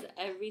grows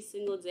every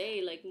single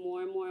day, like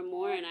more and more and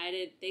more, and I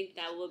didn't think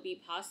that would be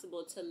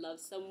possible, to love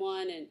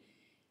someone and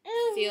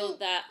feel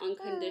that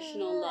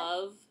unconditional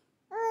love.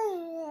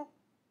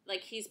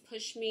 Like he's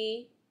pushed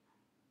me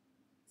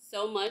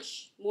so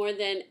much, more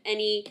than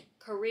any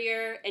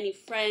career, any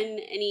friend,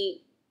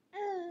 any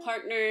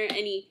partner,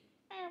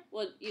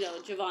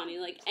 Giovanni,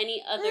 like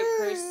any other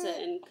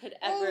person could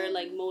ever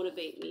like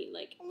motivate me.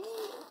 Like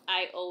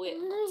I owe it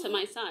to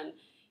my son.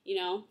 You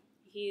know,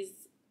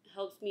 he's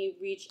helped me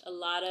reach a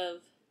lot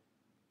of,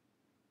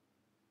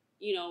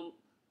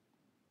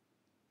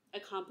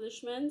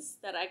 accomplishments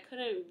that I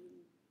couldn't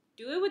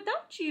do it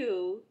without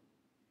you.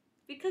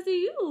 Because of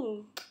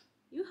you.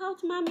 You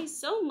helped mommy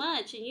so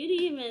much, and you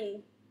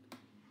didn't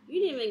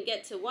even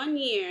get to 1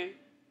 year.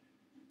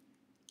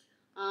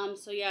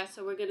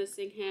 So we're gonna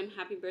sing him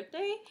happy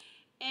birthday,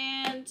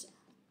 and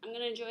I'm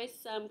gonna enjoy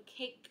some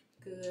cake.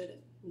 Good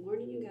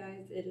morning, you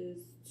guys. It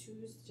is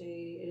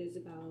Tuesday. It is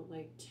about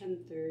like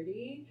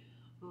 10:30.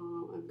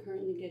 I'm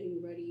currently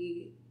getting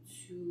ready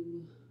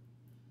to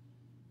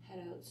head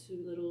out to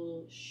a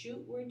little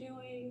shoot we're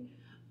doing.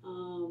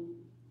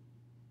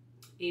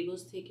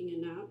 Abel's taking a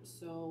nap,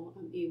 so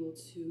I'm able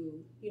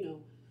to,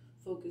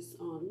 focus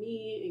on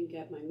me and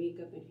get my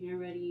makeup and hair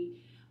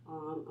ready.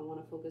 I want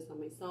to focus on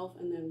myself,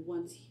 and then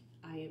once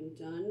I am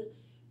done,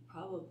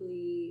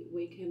 probably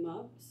wake him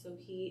up so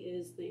he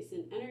is nice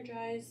and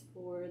energized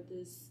for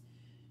this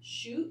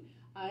shoot.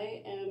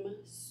 I am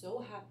so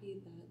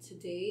happy that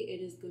today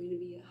it is going to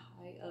be a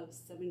high of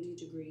 70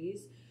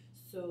 degrees,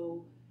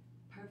 so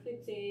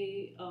perfect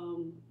day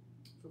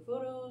for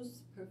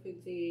photos,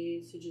 perfect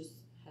day to just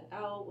head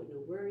out with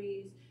no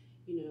worries.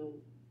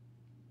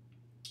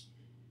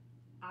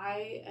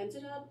 I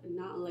ended up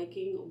not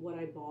liking what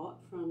I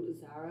bought from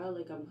Zara.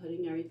 Like, I'm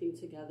putting everything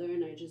together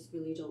and I just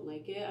really don't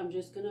like it. I'm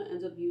just gonna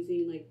end up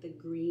using like the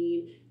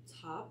green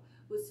top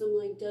with some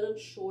like denim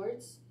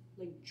shorts,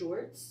 like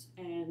jorts,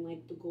 and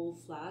like the gold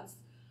flats.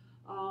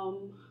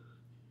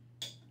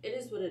 It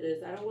is what it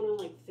is. I don't want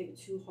to like think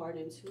too hard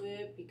into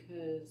it,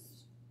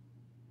 because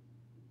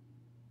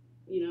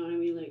you know what I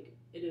mean, like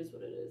it is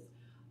what it is.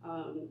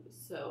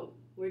 So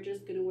we're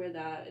just gonna wear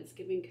that. It's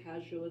giving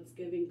casual, it's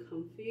giving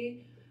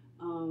comfy.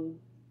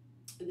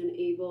 And then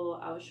Abel,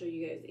 I'll show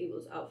you guys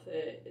Abel's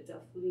outfit.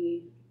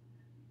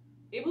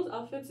 Abel's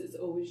outfits is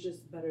always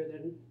just better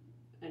than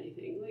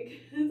anything. Like,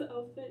 his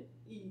outfit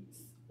eats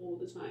all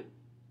the time.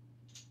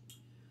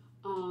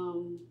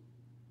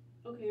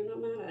 Okay, I'm not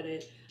mad at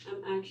it.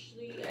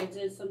 I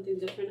did something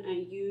different. I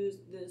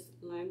used this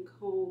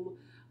Lancome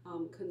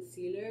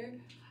concealer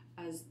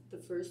as the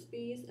first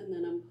base, and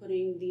then I'm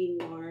putting the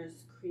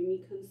NARS Creamy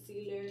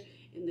Concealer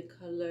in the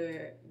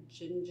color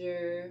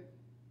Ginger,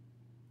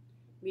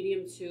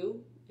 medium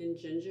 2 in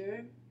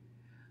ginger.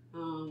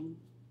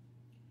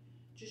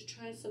 Just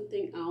trying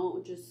something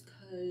out just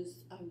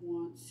because I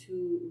want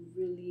to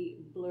really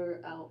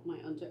blur out my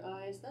under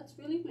eyes. That's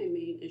really my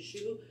main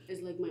issue,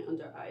 is like my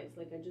under eyes.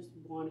 Like, I just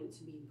want it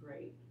to be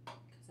bright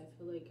because I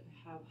feel like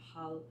I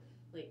have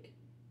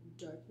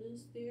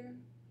darkness there.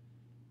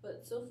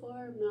 But so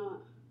far I'm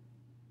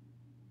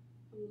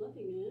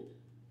loving it.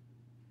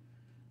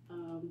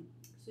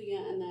 So yeah,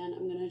 and then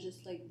I'm gonna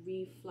just like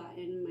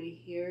re-flatten my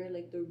hair,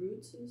 like the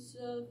roots and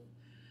stuff.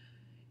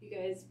 You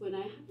guys, when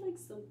I have like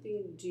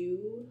something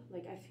due,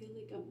 like I feel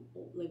like I'm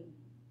like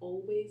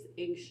always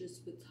anxious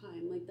with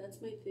time. Like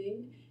that's my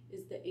thing,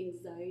 is the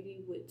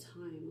anxiety with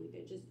time.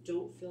 Like I just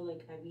don't feel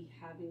like I be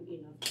having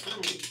enough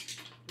time.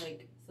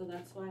 Like, so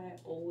that's why I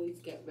always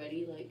get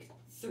ready like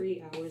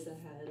 3 hours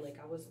ahead. Like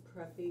I was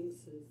prepping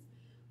since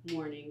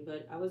morning,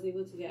 but I was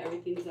able to get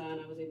everything done.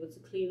 I was able to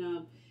clean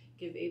up,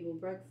 give Abel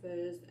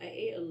breakfast. I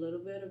ate a little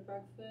bit of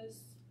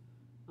breakfast.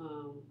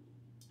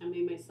 I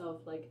made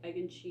myself like egg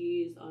and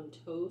cheese on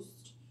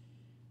toast.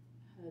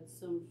 Had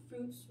some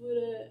fruits with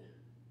it.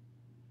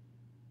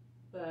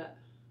 But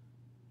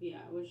yeah,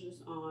 I was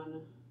just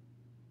on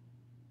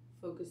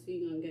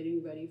focusing on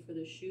getting ready for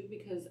the shoot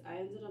because I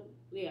ended up,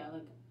 yeah,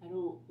 like I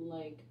don't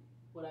like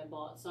what I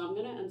bought. So I'm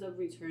gonna end up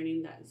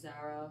returning that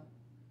Zara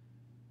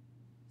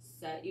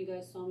set you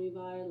guys saw me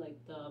buy,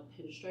 like the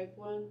pinstripe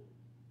one.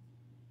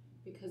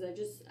 Because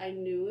I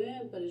knew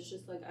it, but it's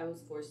just like I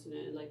was forcing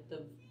it. Like the,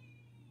 oh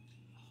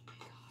my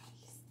god,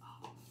 he's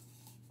up.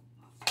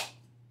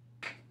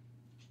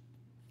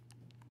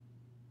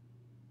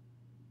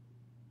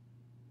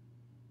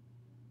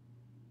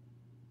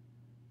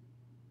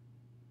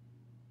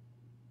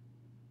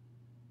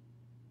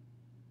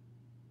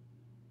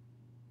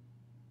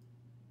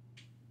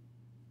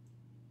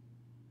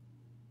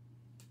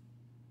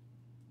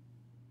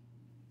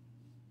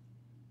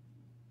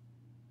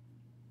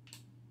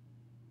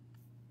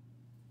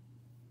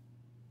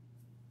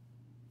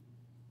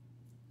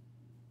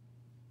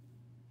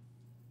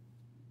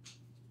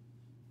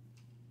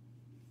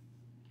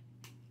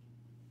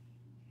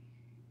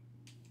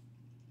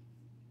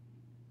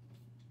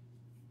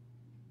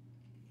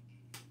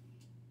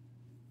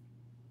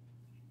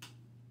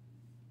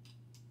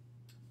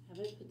 I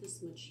haven't put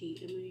this much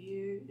heat in my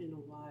hair in a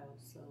while,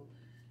 so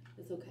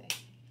it's okay.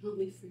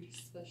 Only for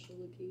special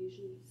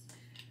occasions.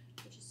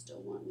 I just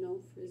don't want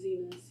no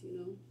frizziness, you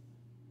know?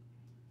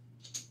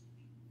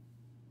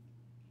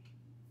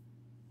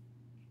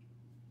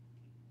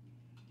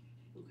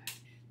 Okay,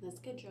 let's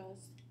get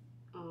dressed.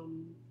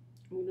 I'm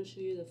gonna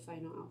show you the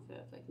final outfit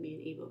of like me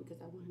and Abel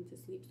because I want him to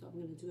sleep, so I'm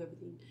gonna do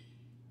everything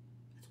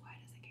as quiet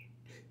as I can.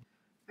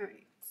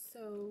 Alright,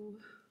 so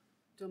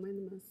don't mind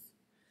the mess.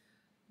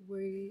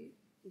 We're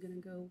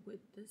gonna go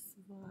with this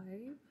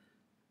vibe.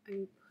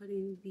 I'm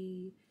putting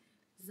the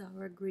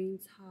Zara green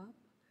top,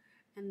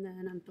 and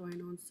then I'm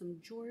throwing on some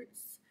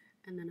jorts,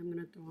 and then I'm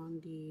gonna throw on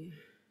the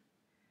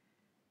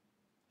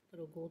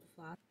little gold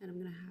flap, and I'm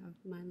gonna have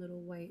my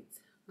little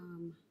white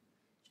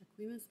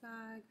Jacquemus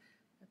bag,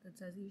 got the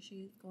Desi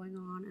shades going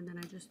on, and then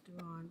I just threw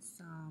on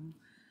some,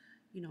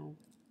 you know,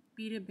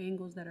 beaded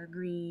bangles that are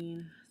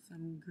green,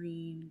 some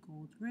green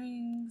gold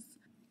rings,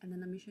 and then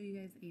let me show you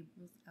guys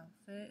Abel's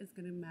outfit. It's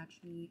gonna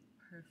match me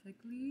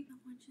perfectly. No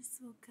one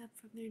just woke up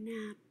from their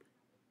nap.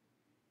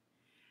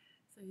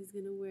 So he's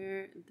gonna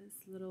wear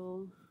this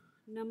little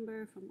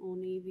number from Old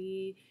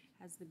Navy,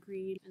 has the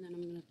green, and then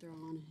I'm gonna throw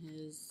on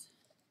his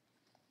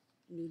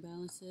New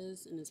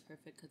Balances, and it's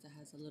perfect because it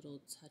has a little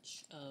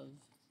touch of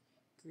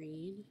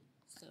green.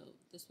 So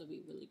this would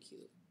be really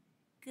cute.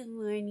 Good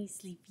morning,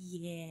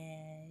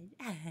 sleepyhead.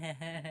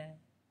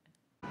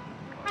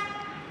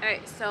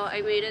 Alright, so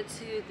I made it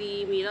to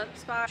the meetup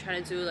spot. I'm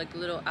trying to do like a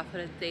little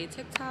outfit of the day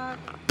TikTok.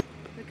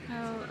 Look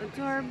how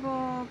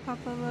adorable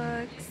Papa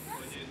looks.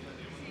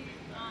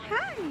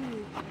 Hi!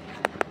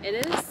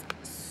 It is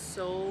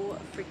so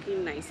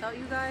freaking nice out,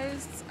 you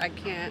guys. I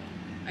can't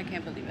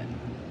believe it.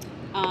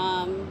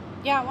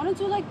 Yeah, I want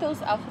to do like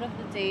those outfit of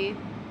the day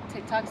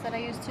TikToks that I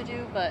used to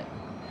do, but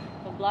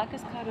the black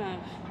is hot.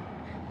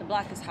 The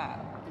black is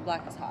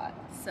hot.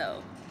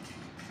 So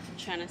I'm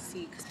trying to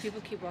see, because people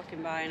keep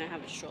walking by and I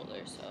have a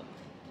stroller, so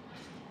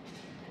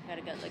I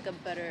gotta get like a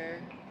better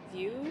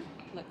view.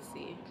 Let's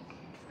see.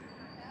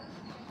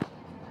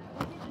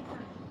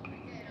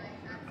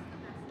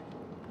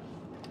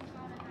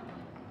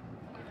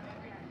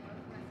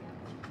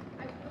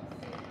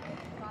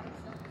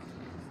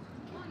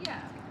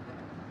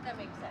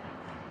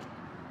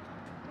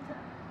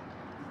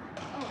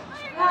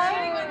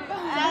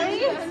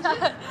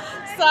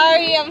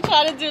 Sorry, I'm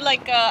trying to do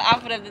like a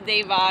outfit of the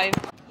day vibe.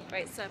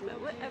 Right, so I met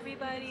with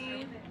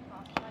everybody.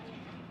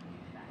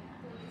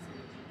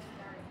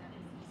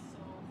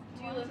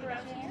 Do you live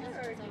around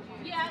here, or did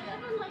you? Yeah, I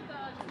live in like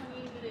a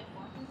 20-minute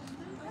walking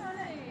distance. Oh,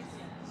 nice.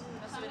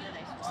 Must have been a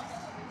nice walk.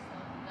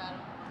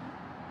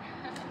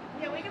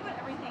 Yeah, we can put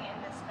everything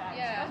in this bag.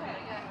 Yeah. Okay.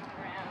 Yeah.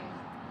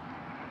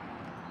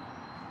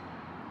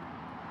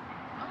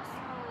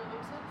 Awesome.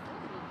 I'm so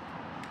excited.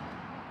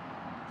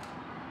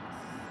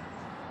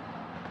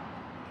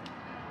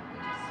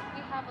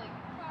 We have like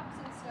props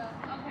and stuff.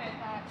 Okay.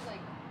 Packs,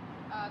 like,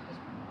 cause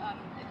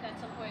if at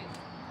some point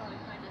probably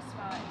find a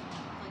spot,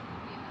 like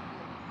we have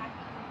like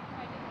packing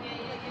kind of.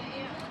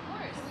 Yeah. Of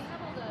course. We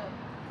have all the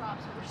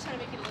props, but we're just trying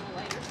to make it a little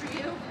lighter for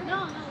you.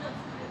 No, that's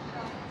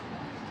good.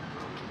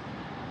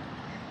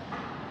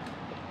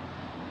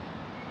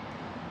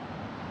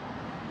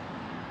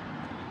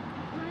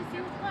 See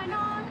what's going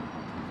on?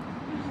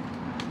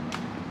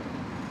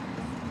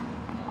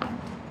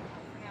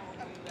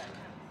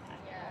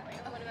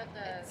 got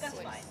the That's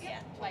switch. fine,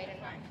 yeah. White and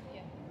black.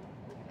 Yeah.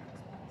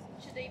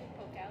 Should they even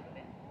poke out a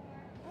bit?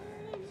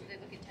 So they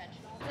look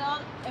intentional.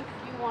 So if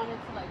you wanted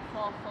to like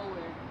fall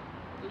forward,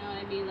 you know what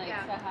I mean? Like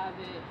Yeah. to have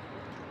it,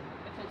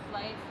 if it's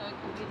light, so it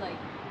could be like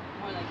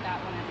more like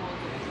that when I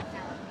hold it.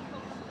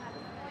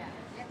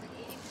 That's like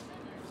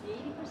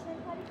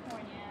 80%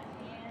 California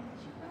and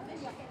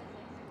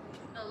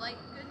The light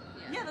good?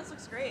 yeah, this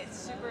looks great. It's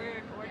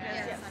super gorgeous.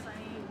 Yeah, Yeah, it's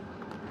sunny.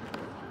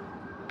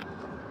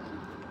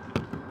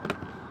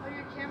 Oh,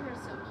 your camera's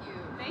so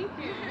cute. Thank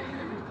you.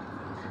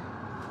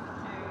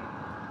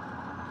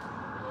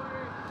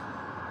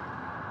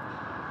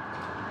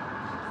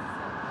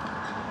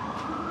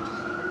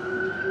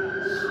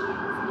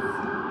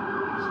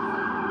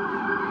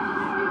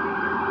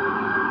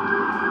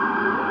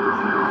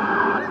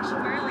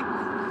 Should wear like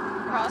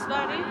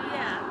crossbody?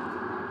 Yeah.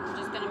 I'm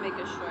just gonna make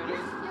it shorter.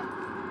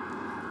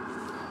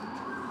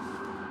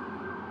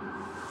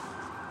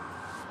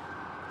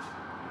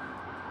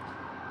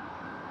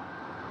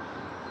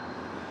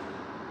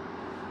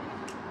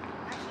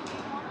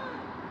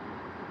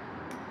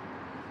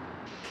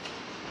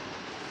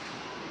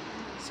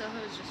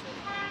 Soho's just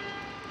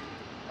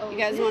really You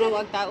guys want to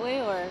walk that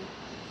way or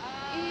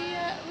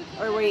yeah.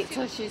 or wait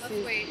till she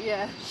sees? wait.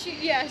 Yeah. She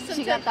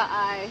She got the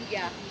eye.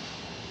 yeah.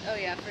 Oh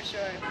yeah, for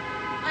sure.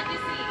 What do you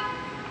see?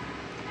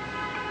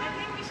 I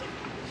think we should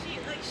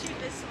shoot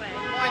this way.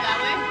 More that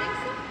way?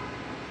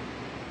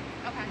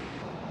 Okay.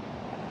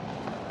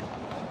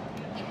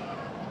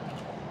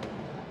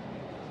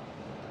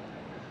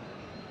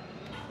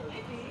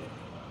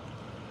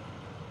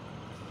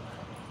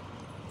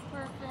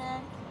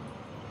 Perfect.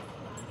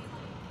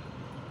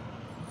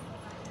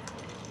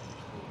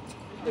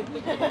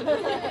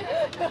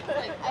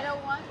 I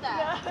don't want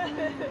that.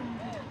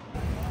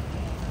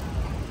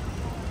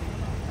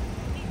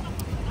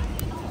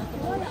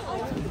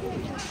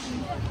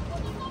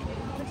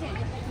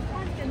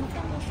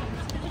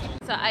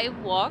 So I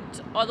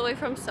walked all the way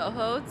from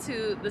Soho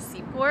to the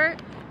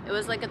seaport. It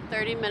was like a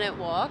 30-minute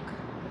walk.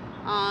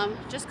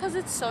 Just because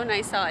it's so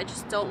nice out, I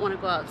just don't want to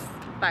go out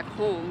back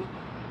home.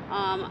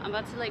 I'm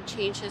about to like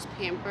change his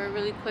pamper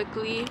really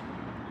quickly.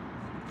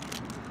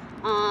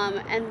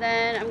 And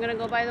then I'm gonna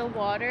go by the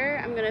water.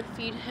 I'm gonna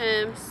feed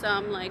him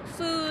some like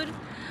food.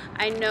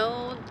 I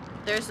know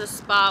there's a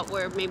spot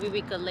where maybe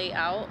we could lay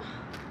out,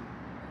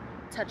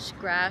 touch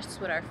grass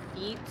with our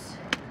feet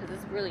because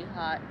it's really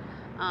hot.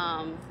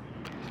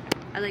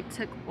 I like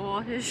took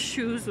all his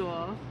shoes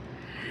off.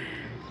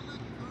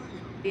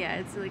 Yeah,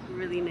 it's like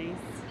really nice.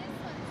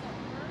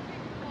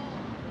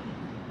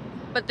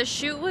 But the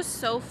shoot was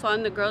so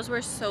fun. The girls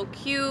were so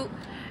cute.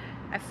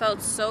 I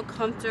felt so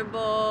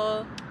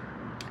comfortable.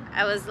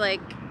 I was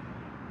like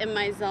in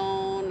my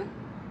zone.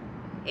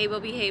 Abel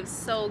behaved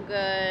so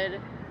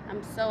good.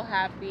 I'm so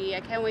happy.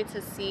 I can't wait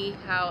to see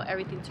how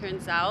everything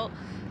turns out.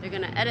 They're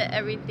gonna edit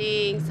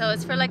everything. So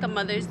it's for like a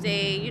Mother's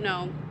Day, you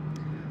know,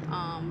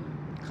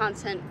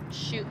 content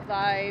shoot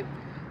vibe.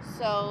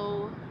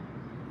 So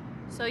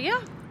yeah.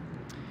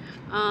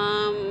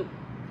 I'll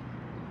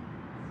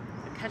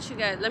catch you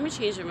guys. Let me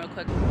change them real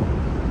quick.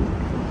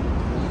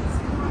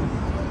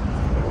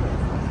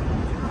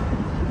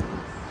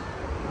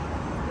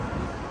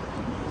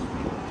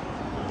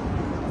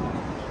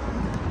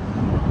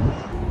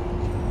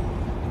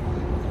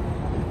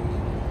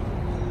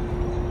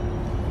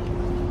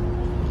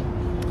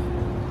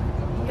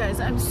 Guys,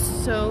 I'm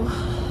so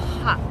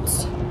hot.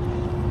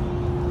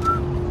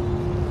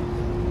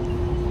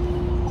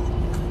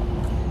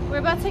 We're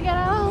about to get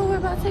out. We're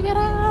about to get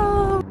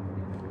out.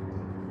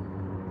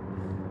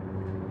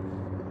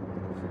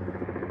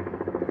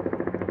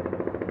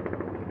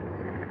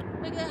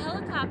 Look at the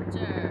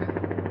helicopter.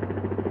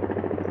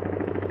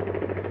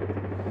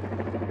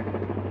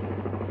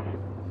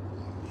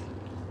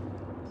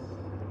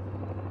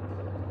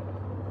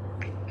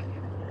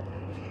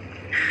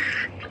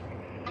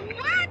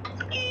 What,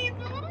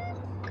 Abel?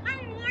 How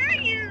are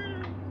you?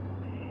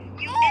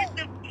 You at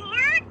the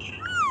park?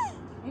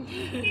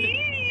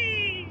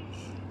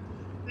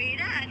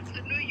 Mira,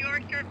 to New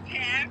York, your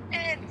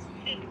parents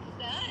and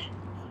son.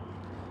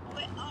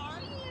 Where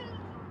are you?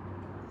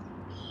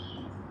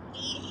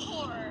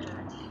 Newport.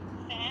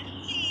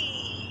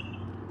 Fancy.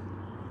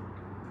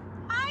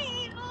 Hi,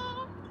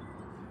 Abel.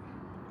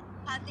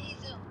 How did you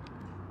do?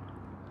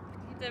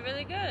 You did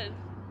really good.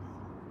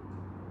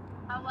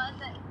 How was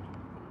it?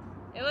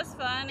 It was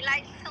fun. You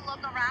like to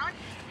look around?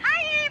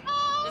 Hi,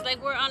 Abel. It's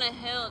like we're on a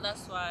hill,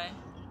 that's why.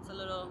 It's a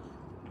little...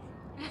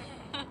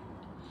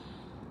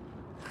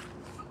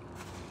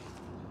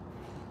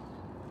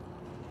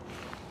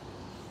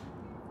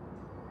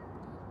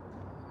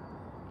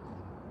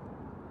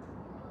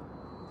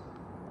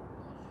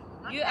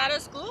 You out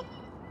of school?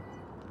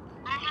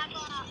 I have a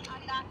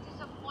doctor's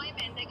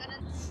appointment. They're gonna.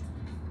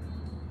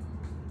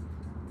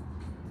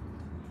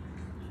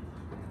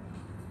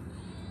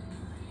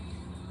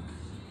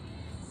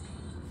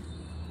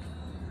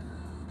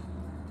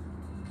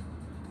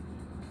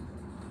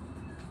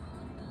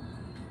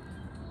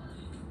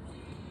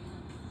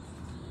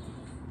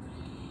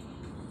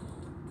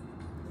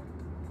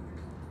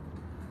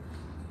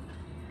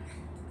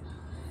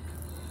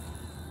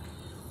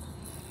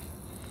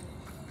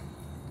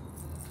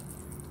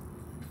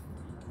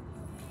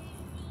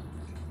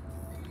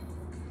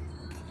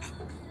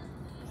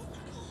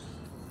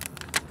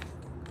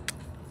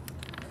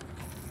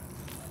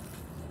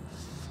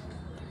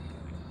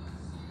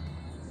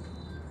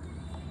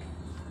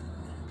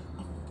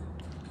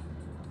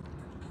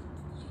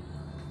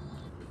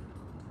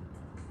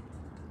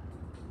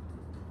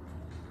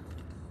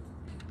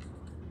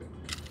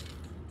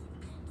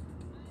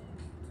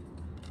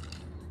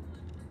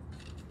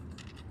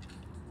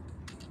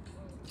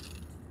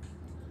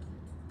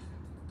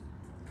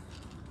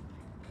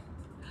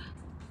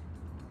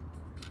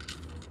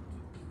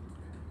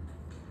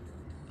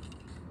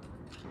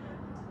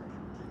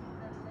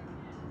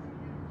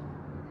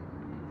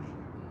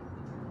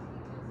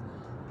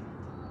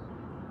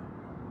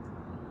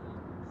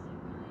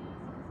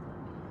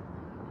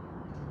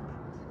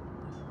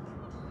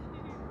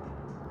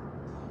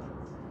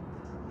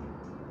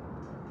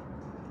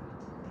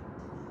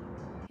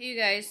 Hey you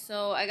guys,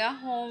 so I got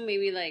home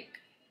maybe like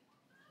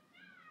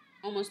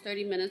almost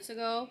 30 minutes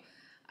ago.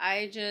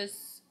 I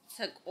just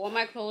took all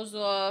my clothes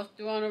off,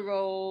 threw on a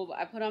robe.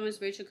 I put on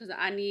Miss Rachel because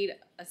I need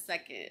a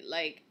second.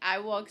 Like, I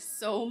walked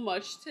so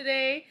much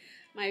today.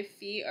 My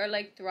feet are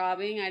like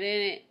throbbing. I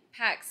didn't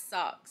pack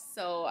socks,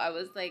 so I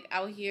was like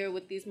out here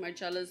with these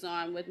Margellas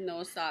on with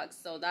no socks.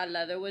 So that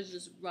leather was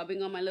just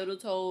rubbing on my little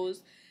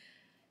toes,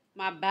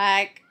 my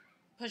back,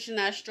 pushing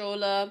that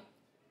stroller.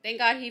 Thank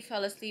God he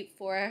fell asleep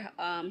for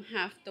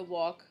half the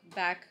walk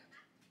back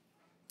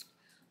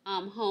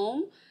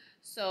home.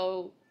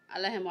 So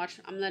I'm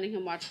letting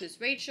him watch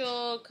Miss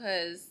Rachel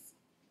because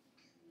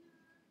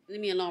leave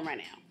me alone right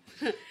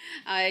now.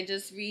 I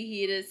just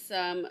reheated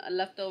some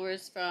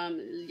leftovers from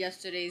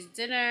yesterday's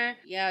dinner.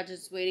 Yeah,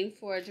 just waiting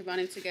for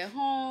Giovanni to get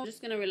home.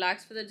 Just gonna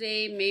relax for the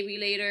day. Maybe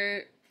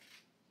later,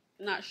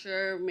 not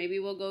sure. Maybe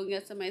we'll go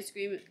get some ice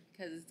cream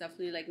because it's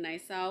definitely like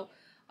nice out.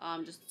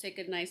 Just take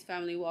a nice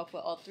family walk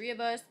with all three of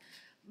us.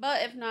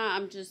 But if not,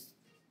 I'm just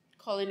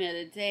calling it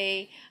a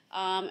day.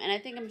 And I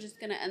think I'm just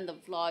gonna end the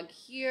vlog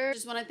here.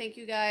 Just want to thank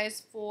you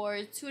guys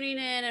for tuning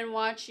in and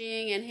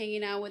watching and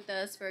hanging out with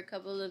us for a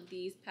couple of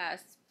these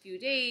past few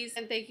days.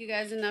 And thank you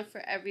guys enough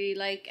for every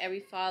like, every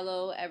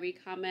follow, every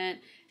comment.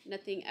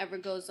 Nothing ever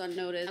goes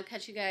unnoticed. I'll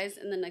catch you guys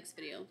in the next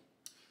video.